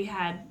canoe, and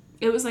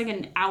it was like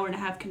an hour and a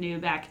half canoe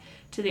back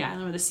to the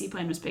island where the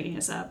seaplane was picking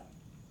us up.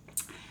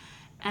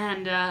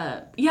 And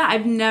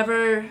I've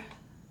never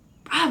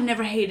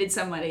hated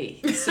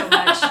somebody so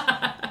much. So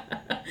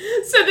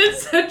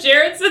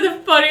Jared said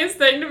the funniest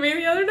thing to me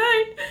the other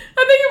night.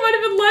 I think it might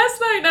have been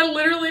last night, and I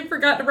literally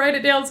forgot to write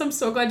it down, so I'm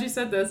so glad you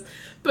said this.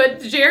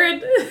 But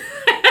Jared...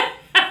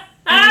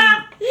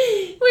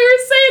 we were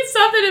saying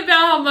something about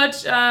how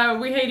much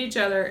we hate each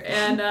other,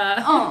 and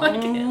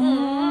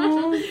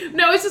no,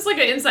 it's just like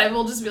an insight.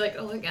 We'll just be like,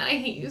 "Oh my god, I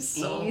hate you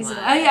so much."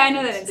 Oh yeah, I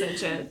know that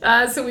inside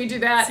joke. So we do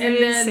that, So and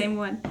then same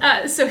one.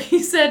 So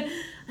he said,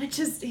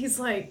 he's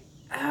like,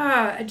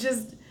 I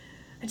just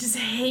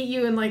hate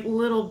you in like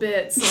little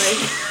bits, like."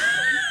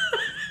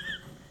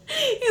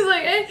 He's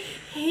like, I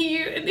hate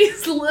you in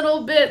these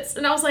little bits,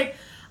 and I was like,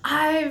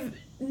 I've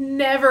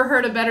never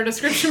heard a better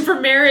description for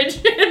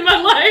marriage in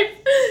my life.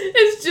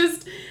 It's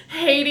just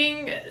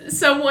hating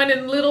someone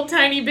in little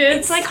tiny bits.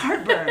 It's like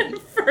heartburn.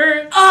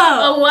 For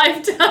a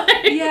lifetime.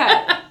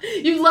 Yeah.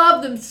 You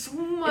love them so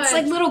much. It's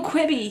like little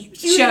Quibi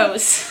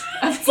shows.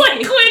 It's like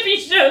Quibi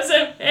shows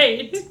of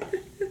hate.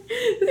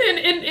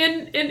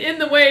 In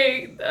the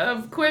way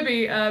of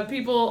Quibi,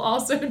 people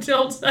also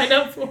don't sign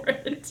up for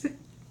it.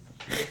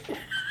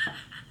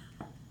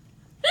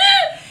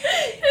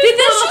 Did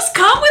this just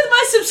come with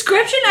my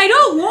subscription? I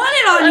don't want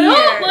it on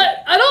here.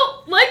 I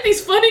don't like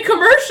these funny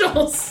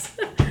commercials.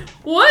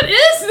 What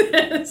is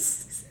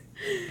this?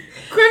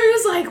 Quibi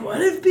was like, what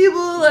if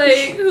people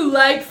who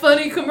like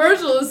funny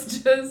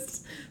commercials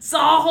just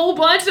saw a whole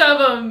bunch of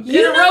them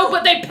in a row,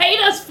 but they paid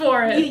us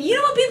for it? You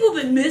know what people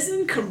have been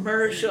missing?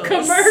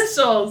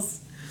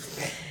 Commercials.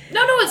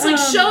 No, it's like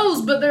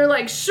shows, but they're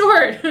like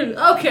short.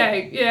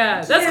 Okay,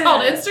 yeah. That's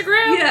called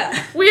Instagram?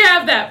 Yeah. We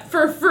have that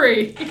for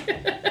free.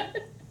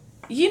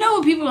 You know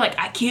when people are like,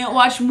 I can't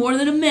watch more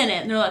than a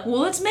minute, and they're like, well,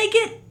 let's make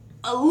it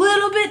a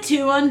little bit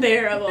too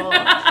unbearable.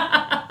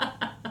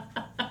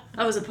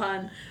 That was a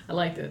pun. I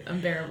liked it.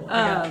 Unbearable.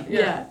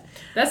 Yeah.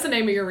 That's the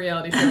name of your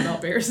reality show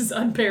about bears is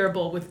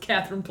Unbearable with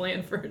Catherine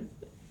Blanford.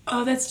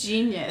 Oh, that's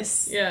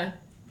genius. Yeah.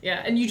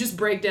 Yeah. And you just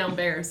break down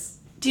bears.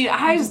 Dude,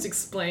 You just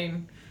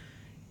explain.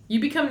 You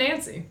become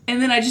Nancy.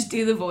 And then I just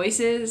do the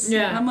voices.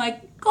 Yeah. And I'm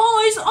like,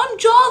 guys, I'm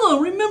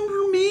Jala.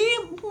 Remember me?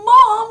 Mom,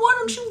 why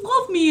don't you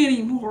love me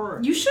anymore?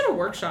 You should have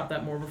workshopped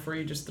that more before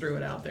you just threw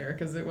it out there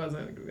because it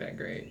wasn't that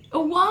great.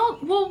 Oh,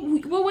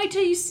 well, wait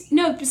till you see.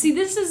 No, see,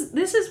 this is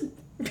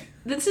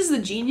the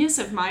genius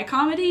of my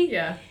comedy.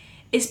 Yeah.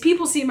 Is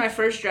people see my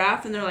first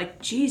draft and they're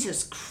like,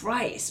 Jesus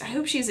Christ, I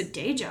hope she has a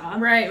day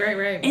job. Right.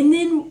 And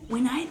then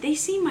when they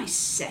see my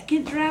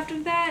second draft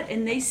of that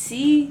and they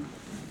see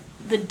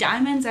the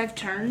diamonds I've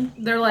turned,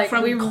 They're like,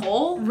 from we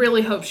Cole.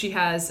 really hope she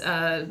has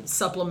a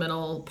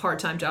supplemental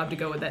part-time job to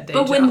go with that day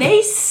But job. when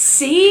they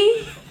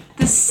see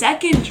the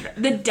second,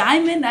 the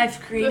diamond I've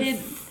created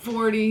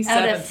 47th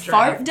out of draft.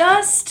 fart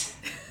dust,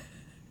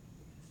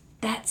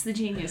 that's the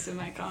genius of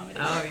my comedy.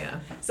 Oh, yeah.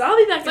 So I'll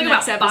be back It's in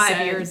like the next about episode.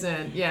 5 years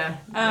in. Yeah.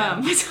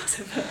 It's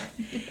also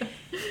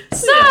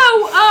So,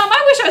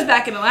 I wish I was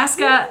back in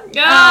Alaska.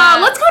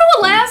 Let's go to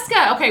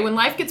Alaska. Okay, when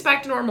life gets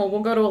back to normal,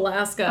 we'll go to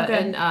Alaska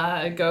Okay.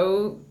 and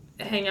go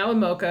hang out with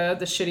Mocha,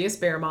 the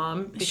shittiest bear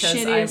mom, because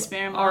Shittiest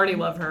bear mom. already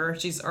love her.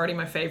 She's already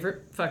my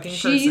favorite fucking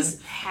She's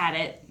person. had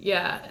it.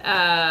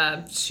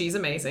 Yeah, she's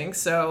amazing.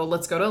 So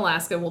let's go to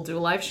Alaska. We'll do a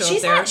live show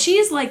She's up there not,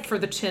 she's like, for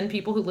the 10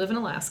 people who live in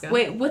Alaska.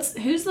 wait,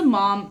 who's the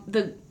mom,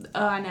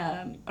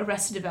 on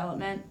Arrested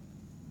Development?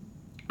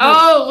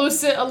 Oh,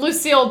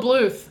 Lucille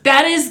Bluth.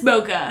 That is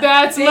Mocha.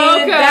 That's Dude,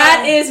 Mocha.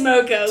 That is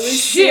Mocha.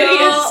 Lucille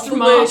Shittiest Bluth.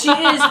 mom. She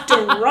is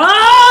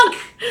drunk.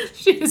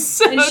 She is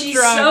so And she's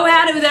drunk. so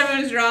had it with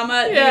everyone's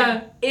drama. Yeah.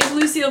 Dude, if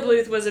Lucille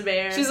Bluth was a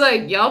bear. She's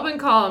like, y'all been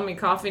calling me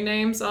coffee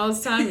names all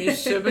this time. You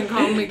should have been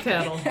calling me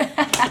Kettle.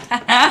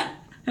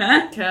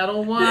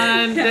 Kettle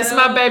one. This is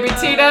my baby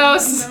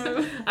Tito's.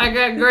 No. I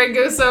got Grey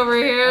Goose over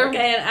here.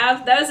 Okay,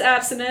 and that was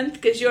abstinent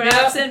because you're Yep.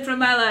 absent from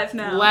my life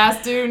now.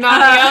 Last dude knock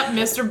me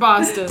up, Mr.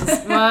 Boston's.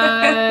 What?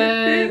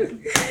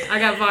 I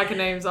got vodka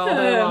names all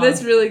day long.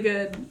 That's really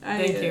good.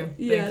 Thank you.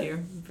 Yeah. Thank you.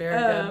 Very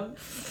good.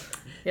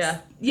 Yeah.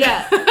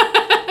 Yeah.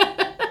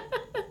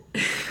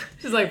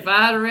 She's like, if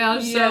I had a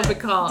reality show, it'd be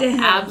called Damn.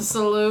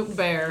 Absolute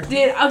Bear. Dude,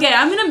 okay,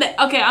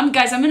 I'm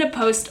gonna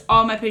post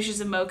all my pictures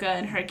of Mocha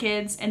and her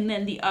kids, and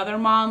then the other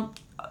mom,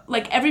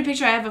 like every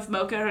picture I have of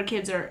Mocha, her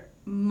kids are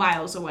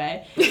miles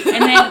away, and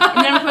then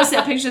I post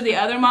that picture of the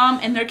other mom,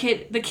 and the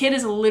kid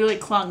is literally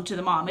clung to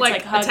the mom. It's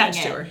like hugging attached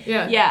it. to her.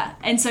 Yeah. Yeah,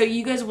 and so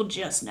you guys will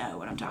just know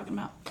what I'm talking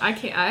about. I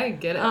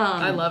get it.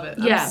 I love it.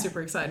 yeah. I'm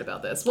super excited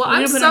about this. Well, We're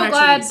I'm gonna put so on our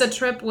glad trees. the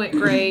trip went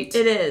great.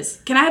 It is.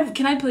 Can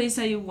I please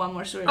tell you one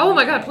more story? Oh really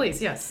my God, quick?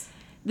 please, yes.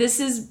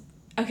 This is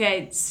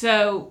okay.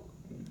 So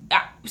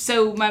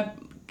my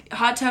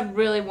hot tub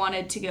really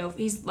wanted to go.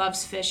 He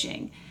loves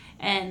fishing,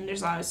 and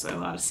there's obviously a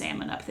lot of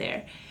salmon up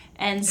there,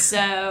 and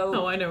so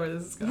Oh, I know where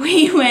this is going.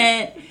 we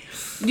went.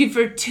 Dude,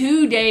 for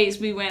 2 days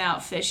we went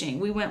out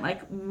fishing. We went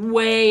like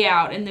way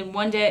out, and then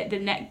one day the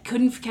net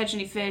couldn't catch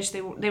any fish.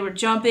 They were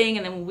jumping,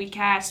 and then when we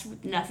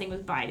cast, nothing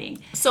was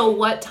biting. So,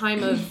 what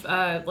time of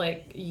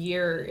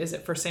year is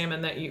it for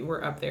salmon that you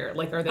were up there?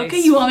 Like, are they?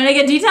 Okay, you want me to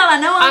get detailed? I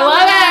know. I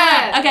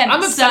love it. Okay,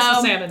 I'm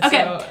obsessed with salmon.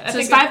 Okay, so, I so think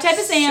it's 5 types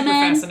of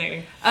salmon. Super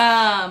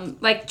fascinating.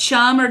 Like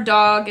chum or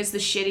dog is the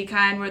shitty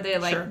kind where they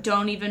like Sure.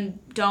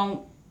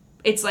 don't.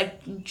 It's like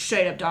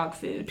straight up dog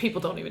food.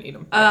 People don't even eat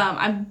them.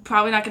 I'm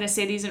probably not gonna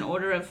say these in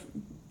order of.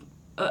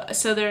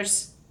 So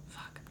there's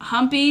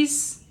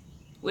humpies,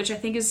 which I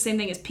think is the same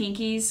thing as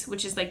pinkies,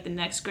 which is like the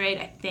next grade,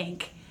 I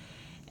think,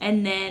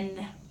 and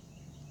then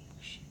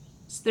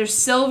there's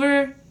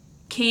silver,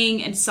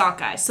 king, and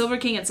sockeye. Silver,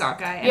 king, and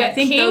sockeye. And Yeah, I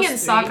think king those and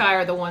three- sockeye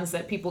are the ones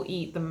that people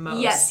eat the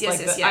most. Yes,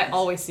 I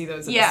always see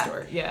those at the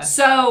store. Yeah.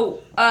 So,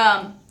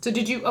 So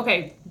did you?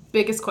 Okay,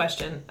 biggest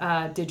question.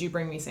 Did you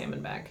bring me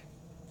salmon back?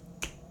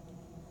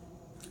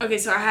 okay,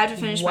 so I had to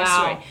finish my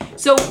Wow. story.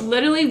 So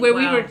literally where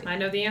we were. I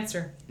know the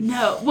answer.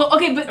 No, well,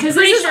 okay, but because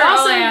Pretty this is sure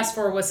also. all I asked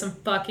for was some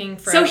fucking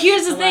fresh So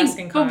here's the Alaskan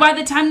thing. cod. But by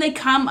the time they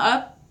come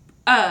up,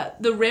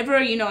 the river,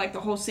 like the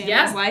whole salmon's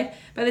Yeah. life.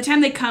 By the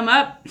time they come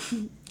up,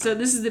 so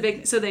this is the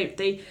big. So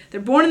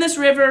they're born in this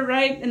river,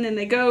 right? And then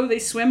they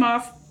swim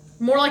off.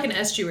 More like an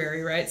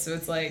estuary, right? So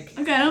it's like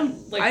Okay,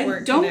 Like where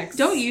it don't connects.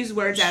 use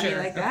words at me Sure,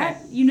 like okay.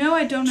 that. You know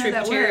I don't know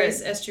that word.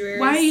 tributaries, estuaries.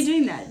 Why are you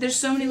doing that? There's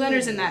so many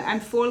letters in that. I'm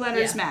 4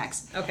 letters Yeah.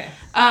 max. Okay.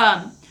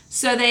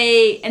 So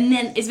and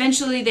then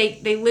eventually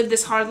they live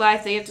this hard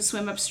life. They have to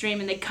swim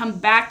upstream, and they come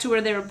back to where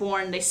they were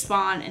born. They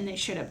spawn, and they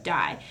straight up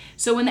die.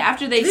 So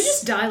after they Did they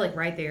just die like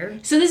right there?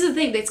 so this is the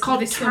thing. It's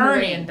called They swim away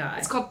turning. and die?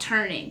 It's called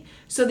turning.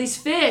 So these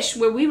fish,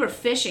 where we were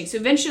fishing, so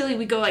eventually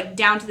we go like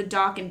down to the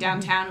dock in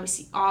downtown and we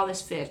see all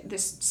this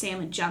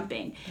salmon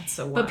jumping. That's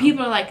so wild. But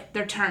people are like,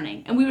 they're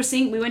turning. And we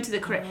went to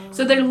the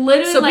so they're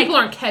literally so like... people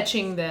aren't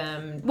catching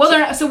them.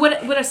 Well, so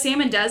what a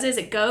salmon does is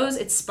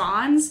it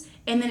spawns,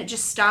 and then it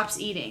just stops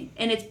eating.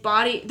 And its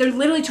body, they're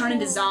literally turned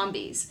into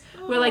zombies.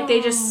 Where like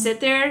they just sit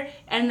there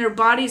and their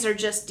bodies are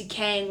just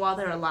decaying while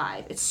they're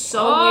alive. It's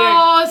so weird.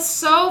 Oh, it's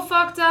so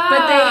fucked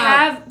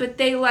up. But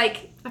they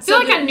like... I feel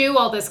like I knew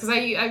all this because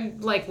I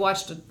like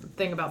watched a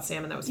thing about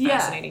salmon that was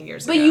fascinating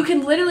years ago. But you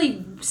can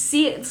literally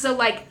see it. So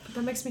like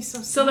that makes me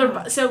so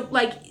sad. So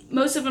like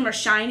most of them are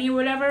shiny or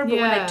whatever, but when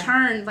Yeah. they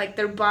turn, like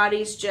their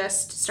bodies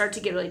just start to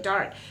get really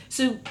dark.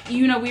 So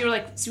we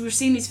were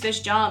seeing these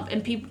fish jump,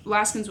 and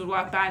Alaskans would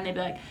walk by and they'd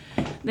be like,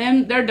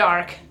 they're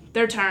dark,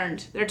 they're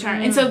turned,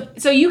 and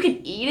so you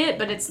can eat it,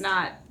 but it's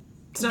not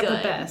not good.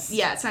 the best.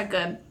 Yeah, it's not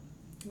good.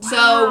 Wow.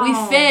 So we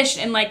fished,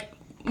 and like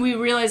we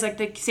realized like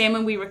the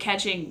salmon we were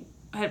catching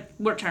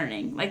were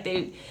turning, like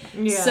they.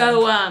 Yeah.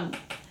 So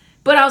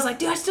but I was like,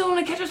 dude, I still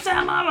want to catch a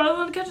salmon. I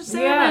want to catch a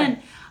salmon.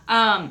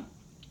 Yeah.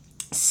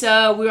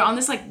 So we were on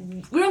this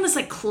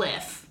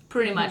cliff,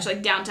 pretty much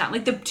like downtown,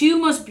 like the two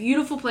most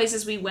beautiful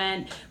places we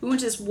went. We went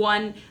to this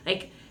one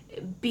like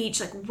beach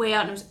like way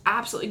out, and it was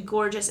absolutely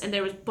gorgeous, and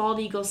there was bald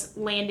eagles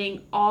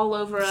landing all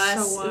over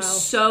us. So wild. It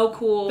was so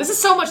cool. This is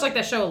so much like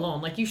that show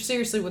Alone. Like you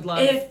seriously would love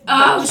it.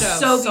 that Oh, it was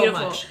show so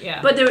beautiful. much. Yeah.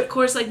 But there, of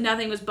course, like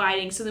nothing was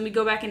biting. So then we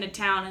go back into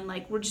town, and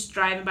like we're just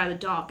driving by the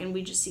dock, and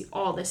we just see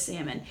all this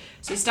salmon.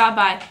 So we stop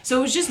by. So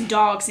it was just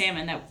dog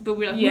salmon but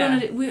we were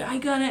like, I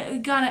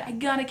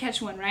gotta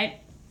catch one, right?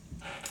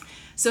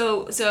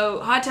 So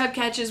Hot Tub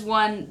catches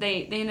one.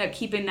 They ended up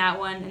keeping that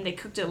one, and they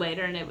cooked it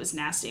later, and it was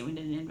nasty, and we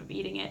didn't end up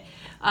eating it.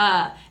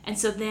 And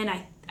so then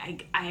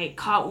I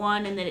caught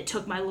one, and then it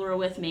took my lure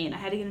with me, and I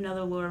had to get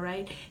another lure,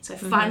 right? So I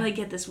finally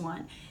get this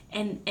one,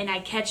 and I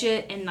catch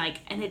it, and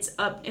it's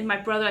up, and my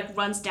brother like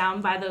runs down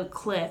by the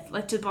cliff,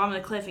 like to the bottom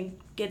of the cliff, and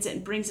gets it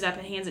and brings it up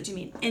and hands it to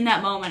me. In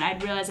that moment, I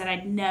realized that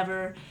I'd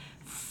never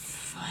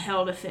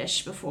held a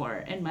fish before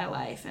in my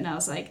life, and I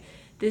was like,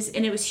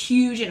 and it was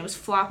huge, and it was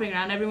flopping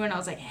around everywhere, and I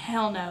was like,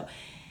 hell no.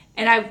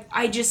 And I was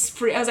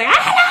like,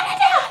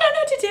 I don't know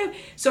what to do.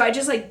 So I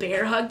just like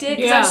bear hugged it,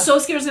 because I was so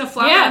scared it was gonna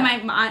flop out of my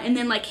mind, and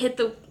then like hit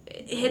the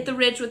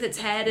ridge with its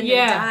head and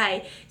then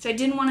die. So I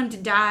didn't want him to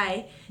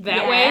die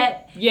that way.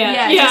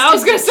 Yeah. Just I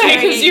was gonna say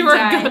because you were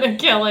die. gonna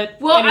kill it.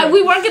 Well, anyway.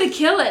 we weren't gonna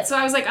kill it, so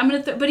I was like, I'm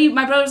gonna. But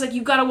my brother was like,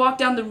 you gotta walk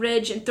down the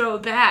ridge and throw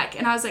it back,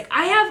 and I was like,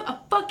 I have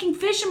a fucking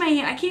fish in my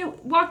hand. I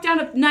can't walk down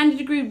a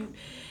 90-degree.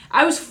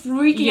 I was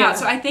freaking out,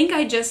 so I think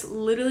I just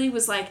literally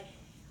was like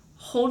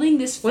holding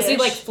this fish. Was he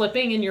like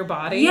flipping in your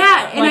body?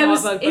 Yeah, and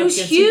like, it was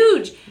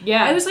huge.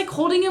 Yeah. I was like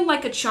holding him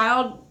like a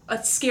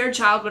scared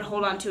child would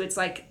hold on to its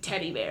like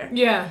teddy bear.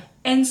 Yeah.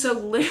 And so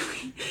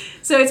literally,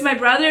 so it's my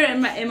brother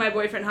and my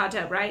boyfriend Hot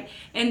Tub, right?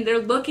 And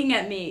they're looking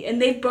at me, and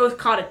they've both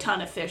caught a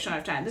ton of fish on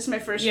our time. This is my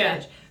first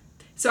fish.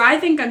 So I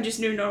think I'm just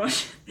new normal.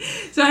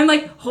 So I'm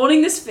like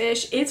holding this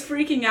fish. It's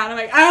freaking out. I'm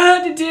like, I don't know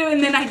what to do.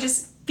 And then I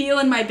just feel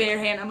in my bare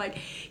hand. I'm like,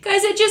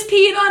 guys, it just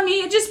peed on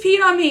me. It just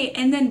peed on me.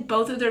 And then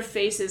both of their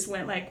faces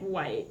went like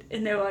white.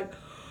 And they were like,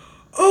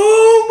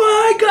 oh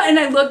my God. And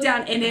I looked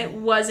down, and it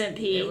wasn't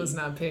pee. It was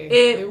not pee.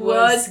 It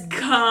was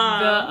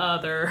cum. The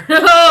other.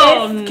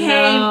 Oh, it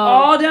came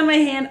all down my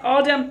hand,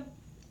 all down.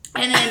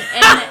 And then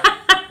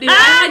dude,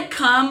 I had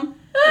cum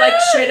like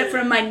straight up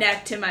from my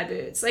neck to my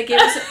boots. Like it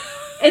was.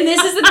 And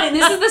this is the thing.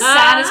 This is the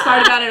saddest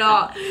part about it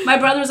all. My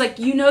brother was like,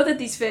 you know that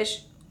these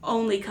fish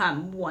only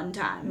come one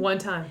time. One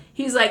time.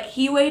 He's like,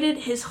 he waited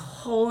his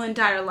whole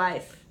entire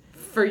life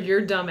for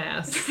your dumb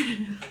ass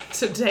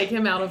to take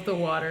him out of the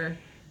water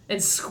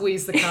and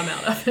squeeze the cum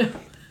out of him.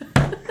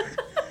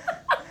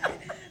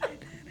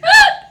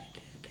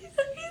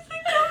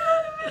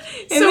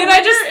 And then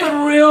I just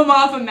threw him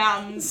off a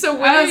mountain. So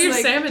what did your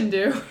salmon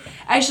do?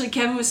 Actually,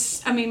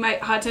 my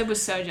Hot Tub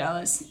was so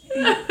jealous.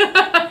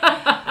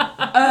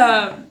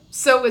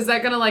 So is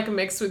that gonna like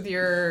mix with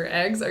your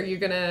eggs? Are you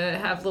gonna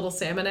have little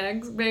salmon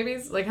eggs,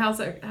 babies? Like how's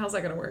that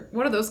gonna work?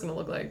 What are those gonna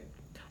look like?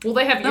 Will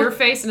they have your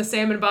face and a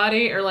salmon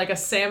body, or like a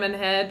salmon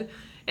head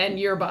and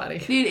your body?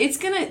 Dude, this is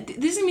gonna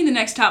be the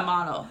next top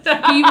model.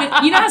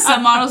 You know how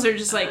some models are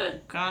just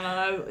like kind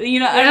of, I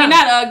mean,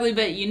 not ugly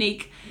but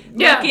unique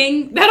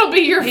looking. That'll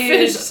be your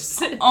fish.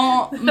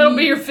 That'll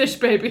be your fish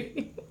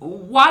baby.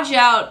 Watch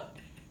out,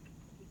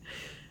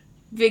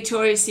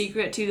 Victoria's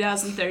Secret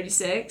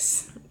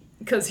 2036.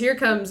 Because here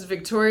comes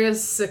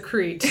Victoria's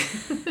Secret.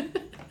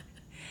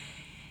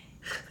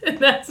 And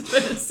that's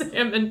when a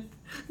salmon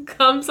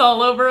comes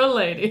all over a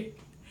lady.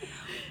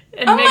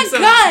 And oh my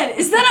God!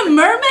 Is that a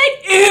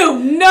mermaid? Ew!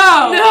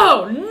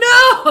 No!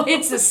 No!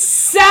 It's a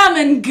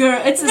salmon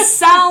girl. It's a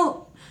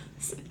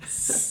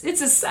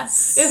It's a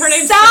her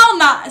name's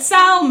Salmon. It's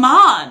her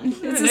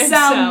a name's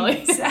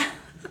Sally.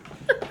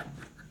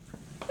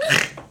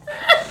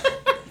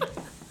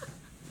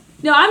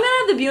 No, I'm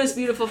gonna have the most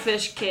beautiful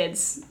fish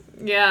kids.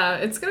 Yeah,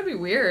 it's gonna be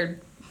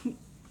weird.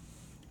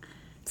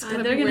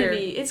 gonna they're be gonna weird.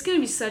 be. It's gonna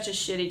be such a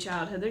shitty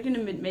childhood. They're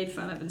gonna be made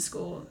fun of in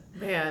school.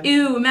 Man.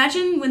 Ew!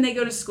 Imagine when they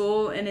go to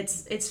school and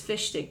it's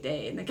fish stick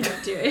day in the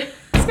cafeteria.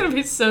 It's gonna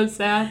be so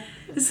sad.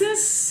 It's gonna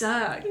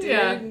suck, dude.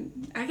 Yeah.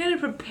 I gotta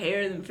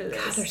prepare them for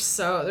this.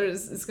 God,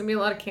 it's gonna be a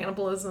lot of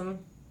cannibalism.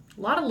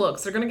 A lot of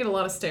looks. They're gonna get a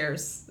lot of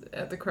stares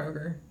at the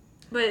Kroger.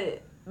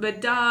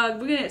 But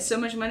dog, we're gonna get so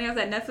much money off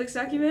that Netflix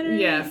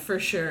documentary. Yeah, for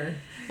sure.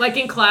 Like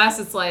in class,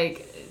 it's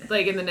like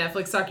in the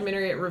Netflix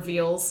documentary, it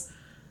reveals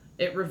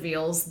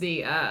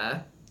the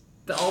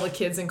all the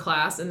kids in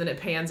class, and then it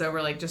pans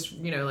over like just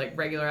like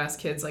regular ass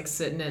kids like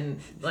sitting in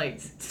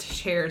like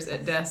chairs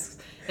at desks,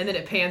 and then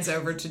it pans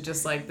over to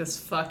just like this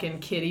fucking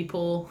kiddie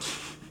pool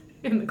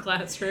in the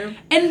classroom.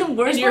 And the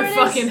worst and you're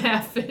part fucking is,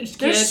 half-finished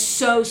they're kid.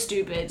 so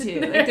stupid too.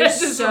 Like They're they're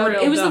just so.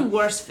 real It was dumb. the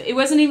worst. It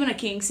wasn't even a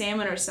king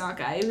salmon or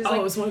sockeye. It was like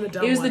it was one of the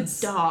dumb It was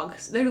ones. the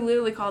dogs. They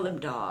literally call them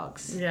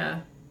dogs. Yeah.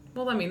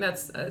 Well, I mean, I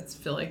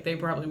feel like they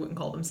probably wouldn't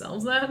call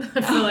themselves that.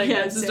 I feel like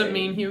yeah, it's just a sorry.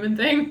 mean human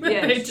thing that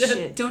Yeah, they did.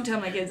 shit. Don't tell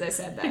my kids I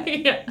said that.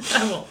 Yeah,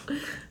 I won't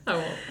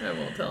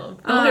tell them.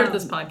 They'll hear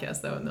this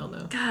podcast though, and they'll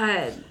know.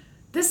 God.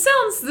 This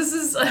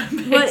is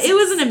amazing. But it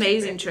was an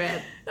amazing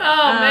trip.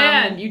 Oh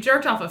man, you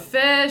jerked off a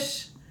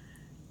fish.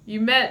 You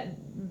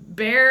met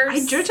bears.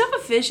 I jerked off a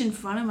fish in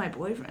front of my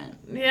boyfriend.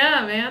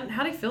 Yeah, man.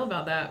 How do you feel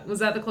about that? Was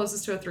that the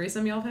closest to a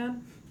threesome y'all have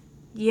had?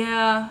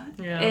 Yeah.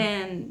 Yeah.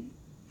 And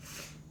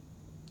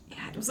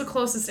It was the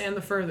closest and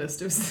the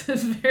furthest. It was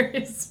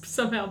very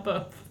somehow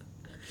both.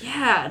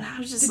 yeah, and I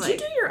was just Did like, you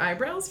get your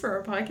eyebrows for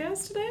our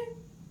podcast today?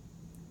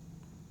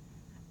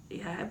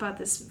 yeah, I bought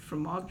this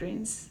from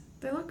Walgreens.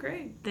 They look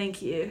great.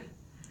 Thank you.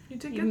 You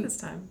did good this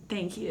time.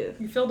 Thank you.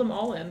 You filled them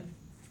all in.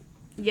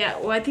 Yeah,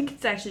 well, I think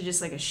it's actually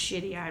just like a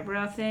shitty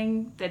eyebrow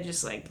thing that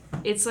just like,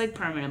 it's like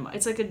permanent.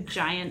 It's like a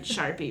giant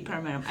Sharpie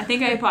permanent. I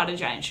think I bought a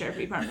giant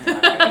Sharpie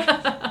permanent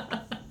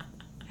marker.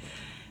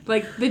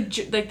 like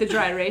the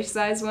dry erase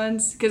size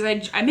ones, because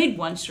I made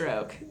one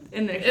stroke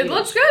and they're It huge.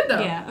 looks good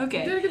though. Yeah,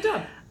 okay. You did a good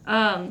job.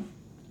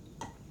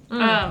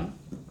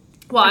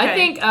 Well, okay. I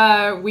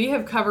think we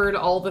have covered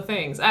all the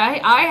things.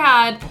 I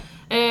had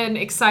an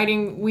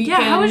exciting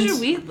weekend. Yeah, how was your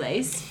week,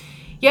 Lace?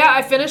 Yeah,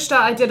 I finished.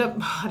 I did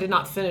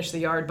not finish the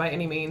yard by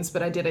any means,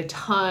 but I did a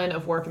ton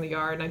of work in the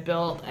yard, and I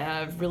built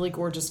a really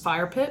gorgeous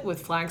fire pit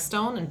with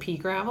flagstone and pea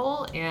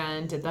gravel,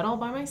 and did that all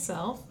by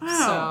myself.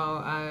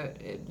 Wow.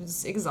 So it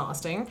was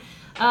exhausting.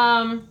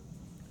 And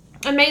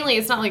mainly,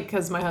 it's not like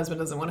because my husband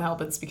doesn't want to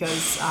help. It's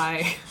because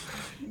I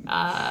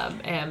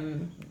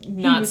am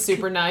not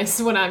super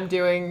nice when I'm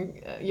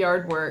doing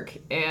yard work,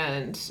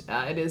 and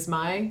it is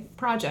my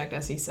project,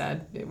 as he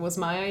said. It was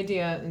my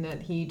idea, and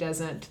that he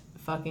doesn't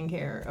fucking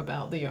care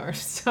about the yard.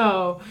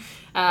 So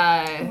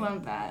I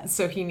love that.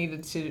 so he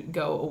needed to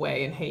go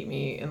away and hate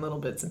me in little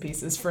bits and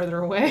pieces further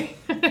away.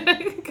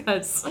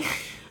 Because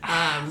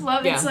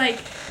Love, yeah. it's like,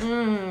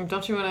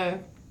 don't you want to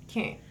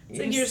can't it's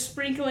like you're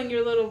sprinkling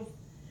your little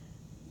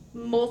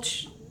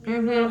mulch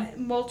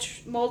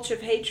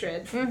of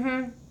hatred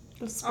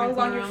all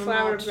on your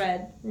flour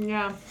bread.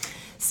 Yeah.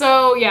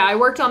 So yeah, I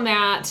worked on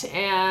that,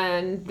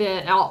 and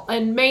then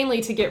and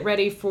mainly to get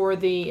ready for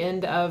the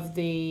end of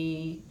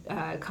the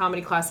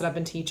comedy class that I've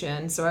been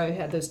teaching. So I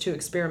had those 2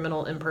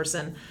 experimental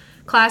in-person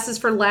classes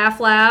for Laugh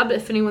Lab.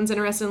 If anyone's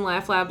interested in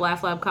Laugh Lab,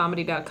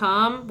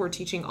 laughlabcomedy.com. We're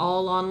teaching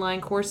all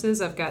online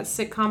courses. I've got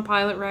sitcom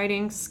pilot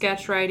writing,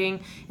 sketch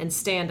writing, and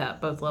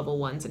stand-up, both level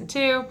 1s and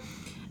 2.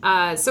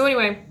 So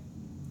anyway,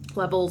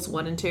 levels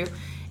 1 and 2.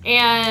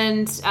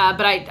 And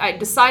but I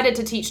decided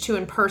to teach 2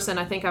 in person.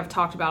 I think I've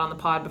talked about on the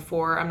pod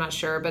before. I'm not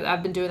sure, but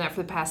I've been doing that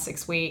for the past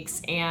 6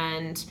 weeks,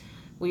 and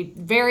we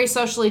very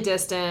socially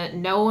distant.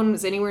 No one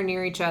was anywhere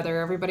near each other.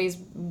 Everybody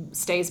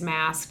stays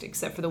masked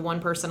except for the one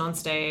person on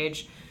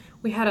stage.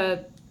 We had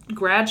a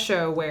grad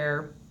show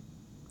where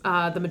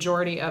the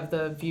majority of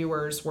the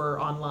viewers were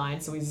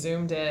online, so we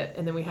Zoomed it,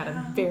 and then we had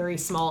a very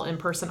small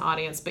in-person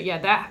audience. But yeah,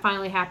 that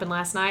finally happened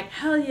last night.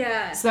 Hell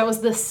yeah. So that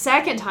was the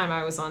second time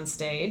I was on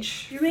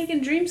stage. You're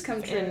making dreams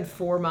come true. In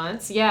 4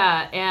 months,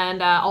 yeah,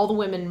 and all the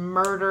women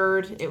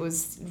murdered. I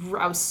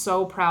was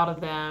so proud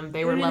of them.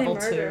 They were did they level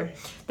murder?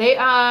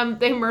 2.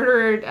 They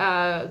murdered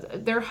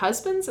their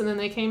husbands, and then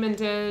they came and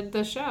did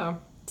the show.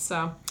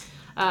 So,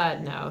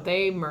 no,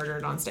 they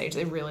murdered on stage.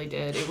 They really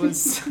did. I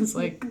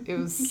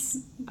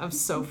was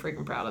so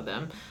freaking proud of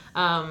them.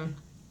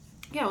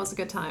 Yeah, it was a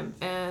good time.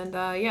 And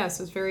yeah,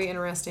 so it was very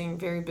interesting,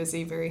 very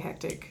busy, very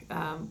hectic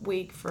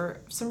week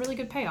for some really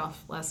good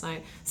payoff last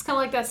night. It's kind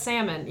of like that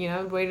salmon,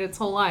 waited its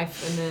whole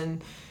life, and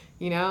then,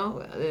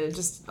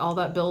 just all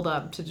that build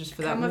up to just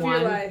for Come that of your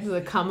one, life.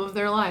 the come of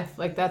their life.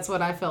 Like, that's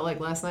what I felt like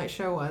last night's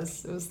show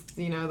was. It was,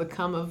 the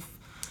come of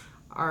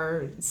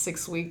our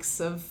 6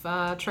 weeks of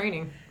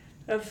training.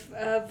 We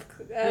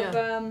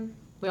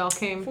all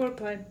came.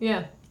 Foreplay.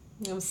 Yeah.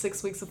 It was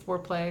 6 weeks of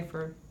foreplay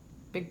for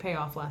big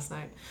payoff last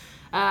night.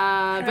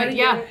 But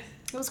yeah,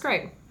 it was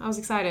great. I was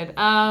excited.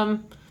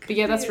 But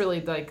yeah, that's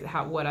really like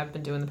what I've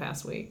been doing the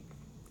past week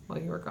while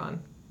you were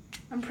gone.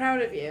 I'm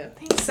proud of you.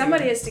 Thank you.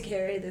 Somebody has to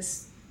carry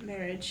this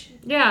marriage.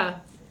 Yeah,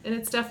 and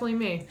it's definitely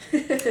me.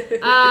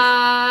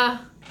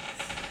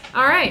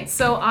 All right,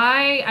 so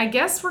I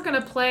guess we're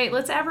gonna play.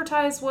 Let's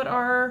advertise what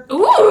our Ooh,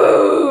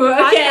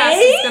 podcast okay.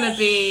 is gonna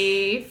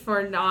be for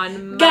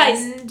on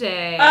Guys,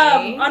 Monday.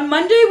 On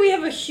Monday we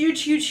have a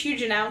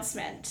huge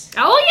announcement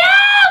Oh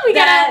yeah, we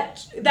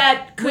got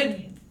that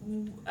could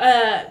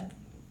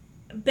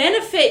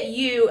benefit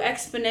you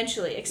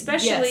exponentially,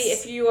 especially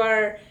Yes. if you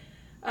are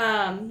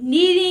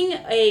needing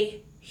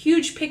a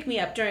huge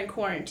pick-me-up during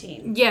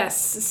quarantine.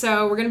 Yes,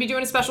 so we're going to be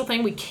doing a special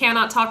thing. We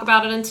cannot talk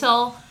about it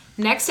until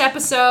next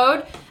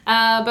episode,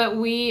 but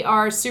we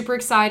are super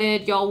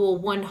excited. Y'all will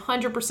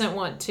 100%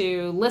 want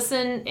to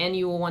listen, and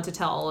you will want to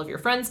tell all of your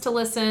friends to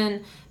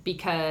listen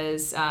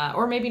because,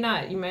 or maybe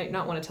not. You might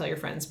not want to tell your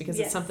friends because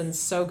it's Yes. something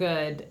so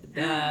good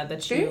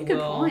that you Very good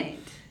will. point.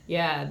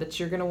 Yeah, that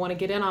you're gonna want to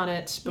get in on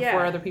it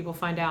before other people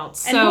find out.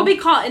 So, And we'll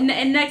be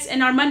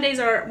and our Mondays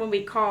are when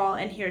we call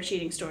and hear a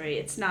cheating story.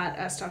 It's not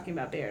us talking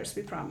about bears.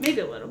 We promise.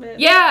 Maybe a little bit.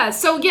 yeah,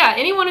 so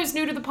anyone who's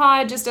new to the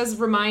pod, just as a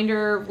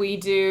reminder, we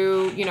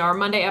do, our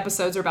Monday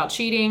episodes are about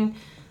cheating.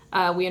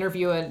 We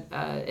interview an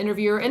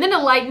interviewer, and then to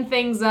lighten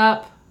things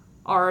up,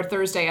 our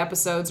Thursday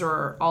episodes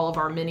or all of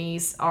our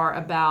minis are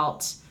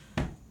about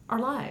our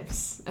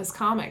lives as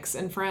comics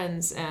and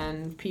friends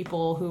and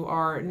people who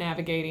are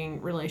navigating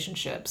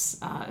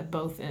relationships,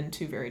 both in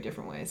two very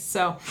different ways.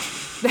 So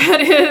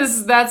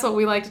that's what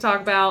we like to talk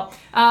about.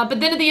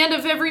 But then at the end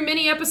of every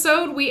mini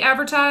episode, we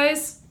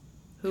advertise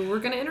who we're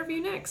going to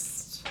interview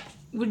next.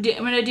 I'm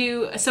gonna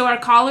do so. Our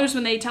callers,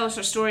 when they tell us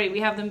their story,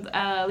 we have them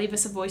leave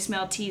us a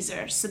voicemail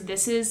teaser. So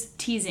this is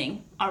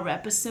teasing our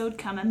episode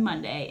coming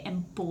Monday,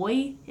 and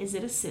boy, is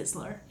it a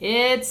sizzler!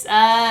 It's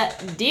a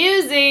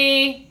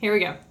doozy. Here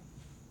we go.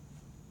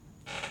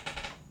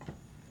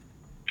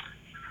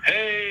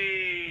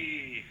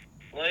 Hey,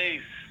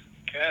 Lace,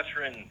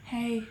 Catherine.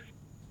 Hey,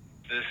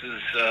 This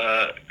is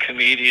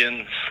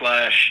comedian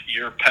 /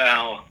 your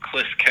pal,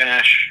 Cliff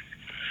Cash.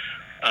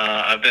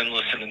 I've been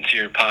listening to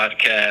your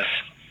podcast,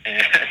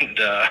 and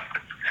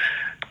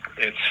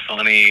it's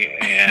funny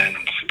and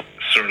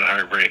sort of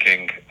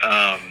heartbreaking.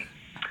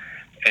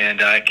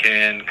 And I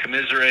can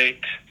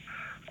commiserate.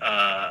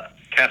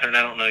 Catherine,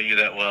 I don't know you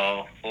that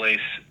well. Lace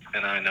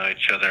and I know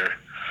each other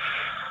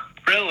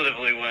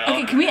relatively well.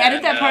 Okay, can we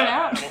edit that part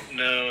out? I don't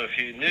know if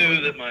you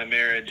knew that my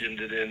marriage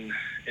ended in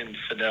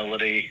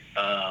infidelity,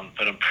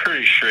 but I'm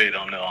pretty sure you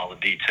don't know all the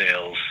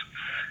details.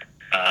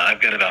 I've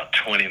got about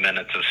 20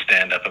 minutes of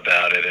stand-up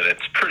about it, and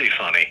it's pretty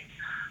funny.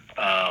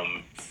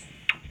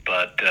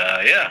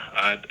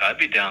 I'd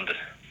be down to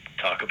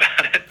talk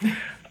about it.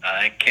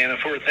 I can't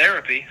afford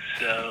therapy,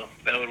 so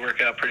that would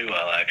work out pretty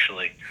well,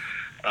 actually.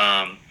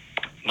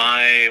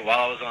 While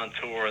I was on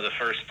tour, the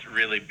first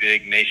really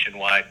big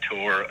nationwide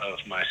tour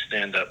of my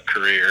stand-up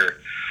career,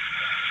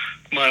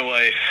 my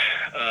wife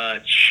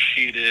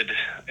cheated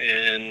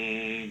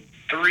in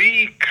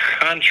 3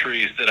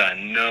 countries that I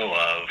know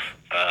of,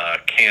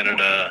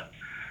 Canada,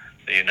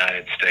 the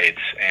United States,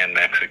 and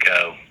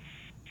Mexico.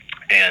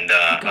 And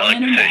I like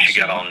to say she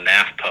got all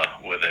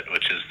NAFTA with it,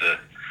 which is the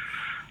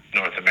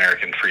North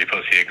American Free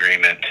Pussy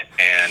Agreement.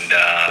 And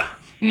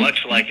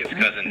much like its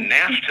cousin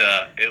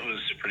NAFTA, it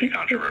was pretty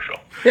controversial.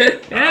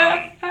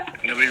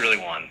 Nobody really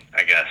won,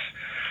 I guess.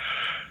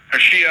 Or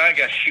I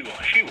guess she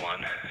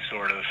won,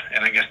 sort of.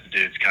 And I guess the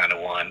dudes kind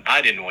of won.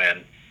 I didn't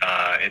win.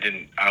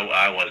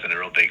 I wasn't a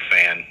real big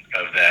fan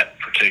of that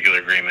particular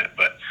agreement.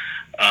 But,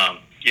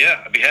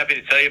 I'd be happy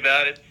to tell you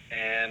about it.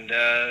 And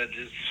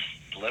just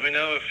let me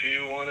know if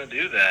you want to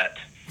do that.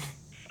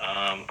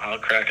 I'll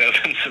crack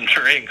open some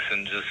drinks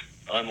and just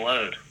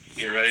unload.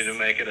 Get ready to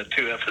make it a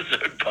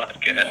 2-episode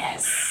podcast.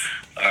 yes.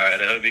 All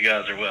right, I hope you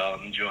guys are well.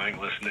 I'm enjoying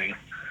listening.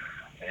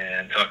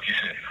 And talk to you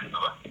soon.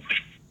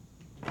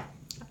 Bye-bye.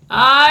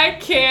 I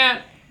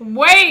can't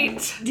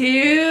wait. Dude,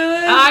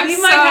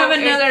 we might have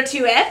another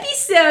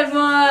 2-episode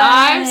one.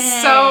 I'm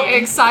so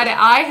excited.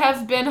 I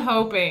have been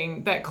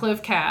hoping that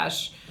Cliff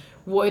Cash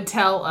would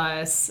tell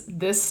us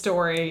this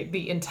story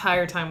the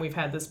entire time we've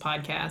had this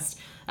podcast.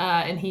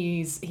 And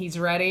he's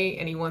ready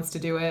and he wants to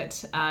do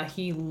it.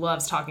 He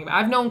loves talking about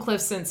it. I've known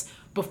Cliff since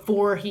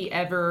before he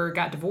ever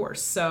got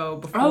divorced. So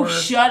before. Oh,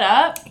 shut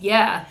up.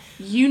 Yeah.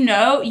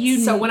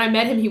 So when I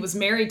met him, he was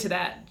married to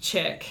that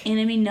chick.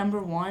 Enemy number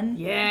 1?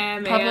 Yeah,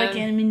 man. Public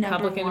enemy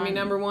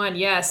number 1.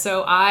 Yeah,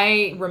 so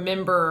I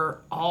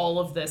remember all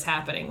of this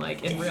happening,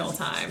 like, in real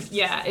time.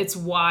 Yeah, it's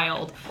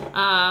wild.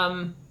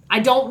 I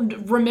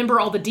don't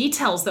remember all the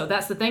details, though.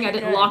 That's the thing. I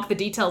didn't lock the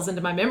details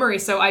into my memory,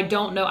 so I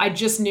don't know. I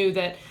just knew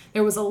that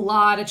there was a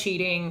lot of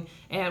cheating,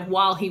 and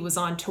while he was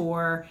on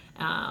tour,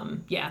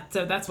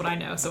 so that's what I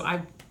know. So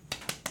I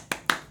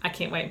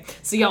can't wait.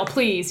 So y'all,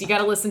 please, you got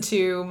to listen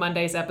to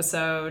Monday's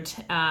episode.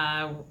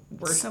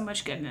 So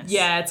much goodness.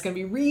 Yeah, it's gonna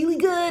be really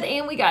good,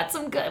 and we got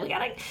some good. We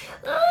cannot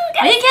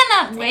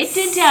wait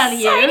to tell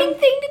you. Exciting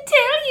thing to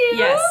tell you.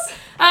 Yes.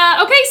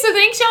 Okay, so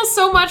thanks y'all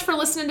so much for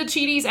listening to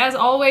Cheaties. As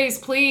always,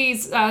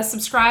 please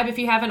subscribe if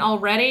you haven't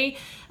already.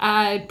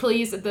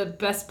 Please, the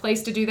best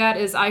place to do that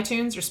is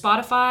iTunes or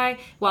Spotify.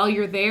 While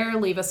you're there,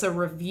 leave us a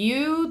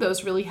review.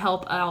 Those really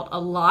help out a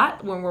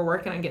lot when we're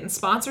working on getting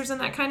sponsors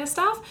and that kind of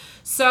stuff.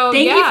 So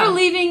Thank you for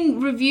leaving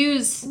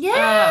reviews.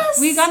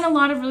 Yes. We've gotten a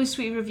lot of really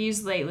sweet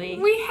reviews lately.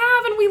 We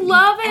have, and we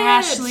love it.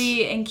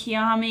 Ashley and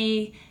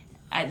Kiami.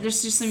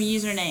 There's just some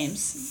usernames.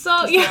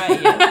 So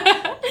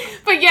yeah,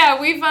 but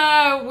yeah,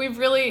 we've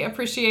really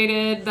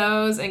appreciated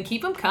those, and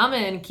keep them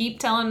coming.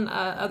 Keep telling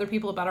other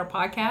people about our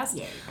podcast.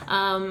 Yeah.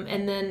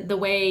 And then the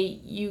way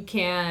you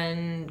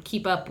can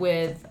keep up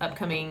with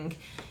upcoming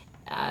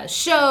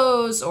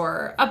shows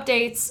or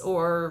updates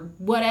or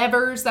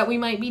whatevers that we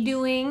might be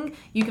doing,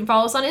 you can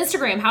follow us on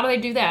Instagram. How do they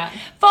do that?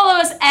 Follow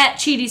us at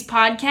Cheaties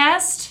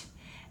Podcast.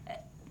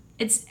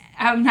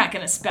 I'm not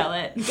gonna spell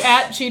it.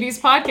 At Cheaties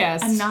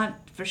Podcast. I'm not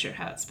for sure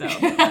how it's spelled.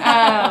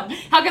 How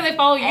can they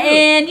follow you?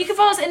 And you can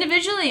follow us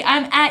individually.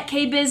 I'm at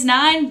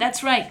KBiz9.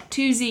 That's right,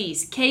 2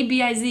 Z's.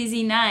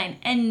 KBIZZ9.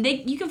 And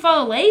you can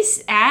follow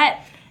Lace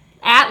at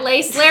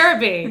Lace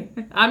Larrabee.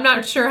 I'm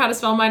not sure how to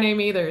spell my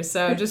name either,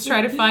 so just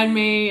try to find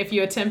me. If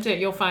you attempt it,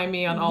 you'll find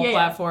me on all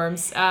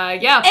platforms. Follow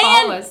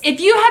us. If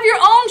you have your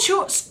own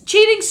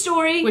cheating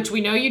story, Which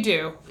we know you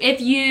do.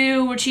 if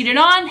you were cheated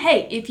on,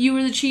 hey, if you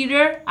were the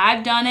cheater,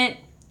 I've done it.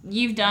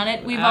 You've done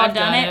it. We've all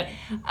done it.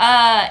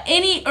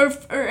 Or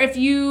if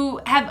you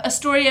have a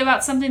story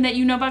about something that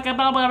you know about blah,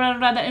 blah, blah, blah,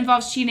 blah, that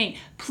involves cheating,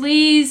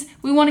 please,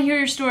 we want to hear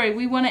your story.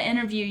 We want to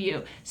interview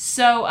you.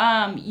 So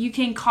you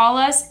can call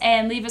us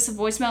and leave us a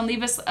voicemail and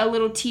leave us a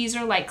little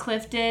teaser like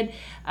Cliff did,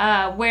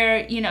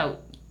 where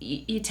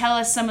you tell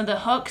us some of the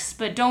hooks,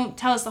 but don't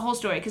tell us the whole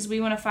story because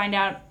we want to find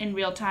out in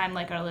real time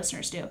like our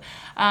listeners do.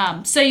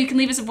 So you can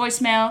leave us a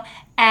voicemail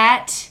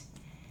at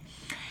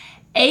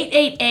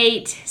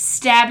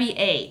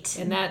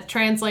 888-STABBY-8. And that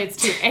translates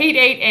to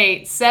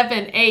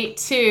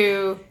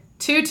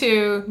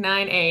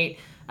 888-782-2298.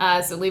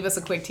 So leave us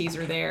a quick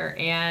teaser there.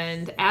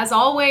 And as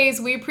always,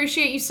 we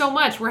appreciate you so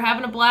much. We're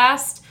having a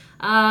blast.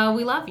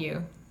 We love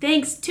you.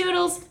 Thanks.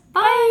 Toodles.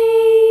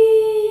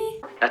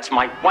 Bye. That's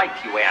my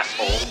wife, you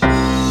asshole.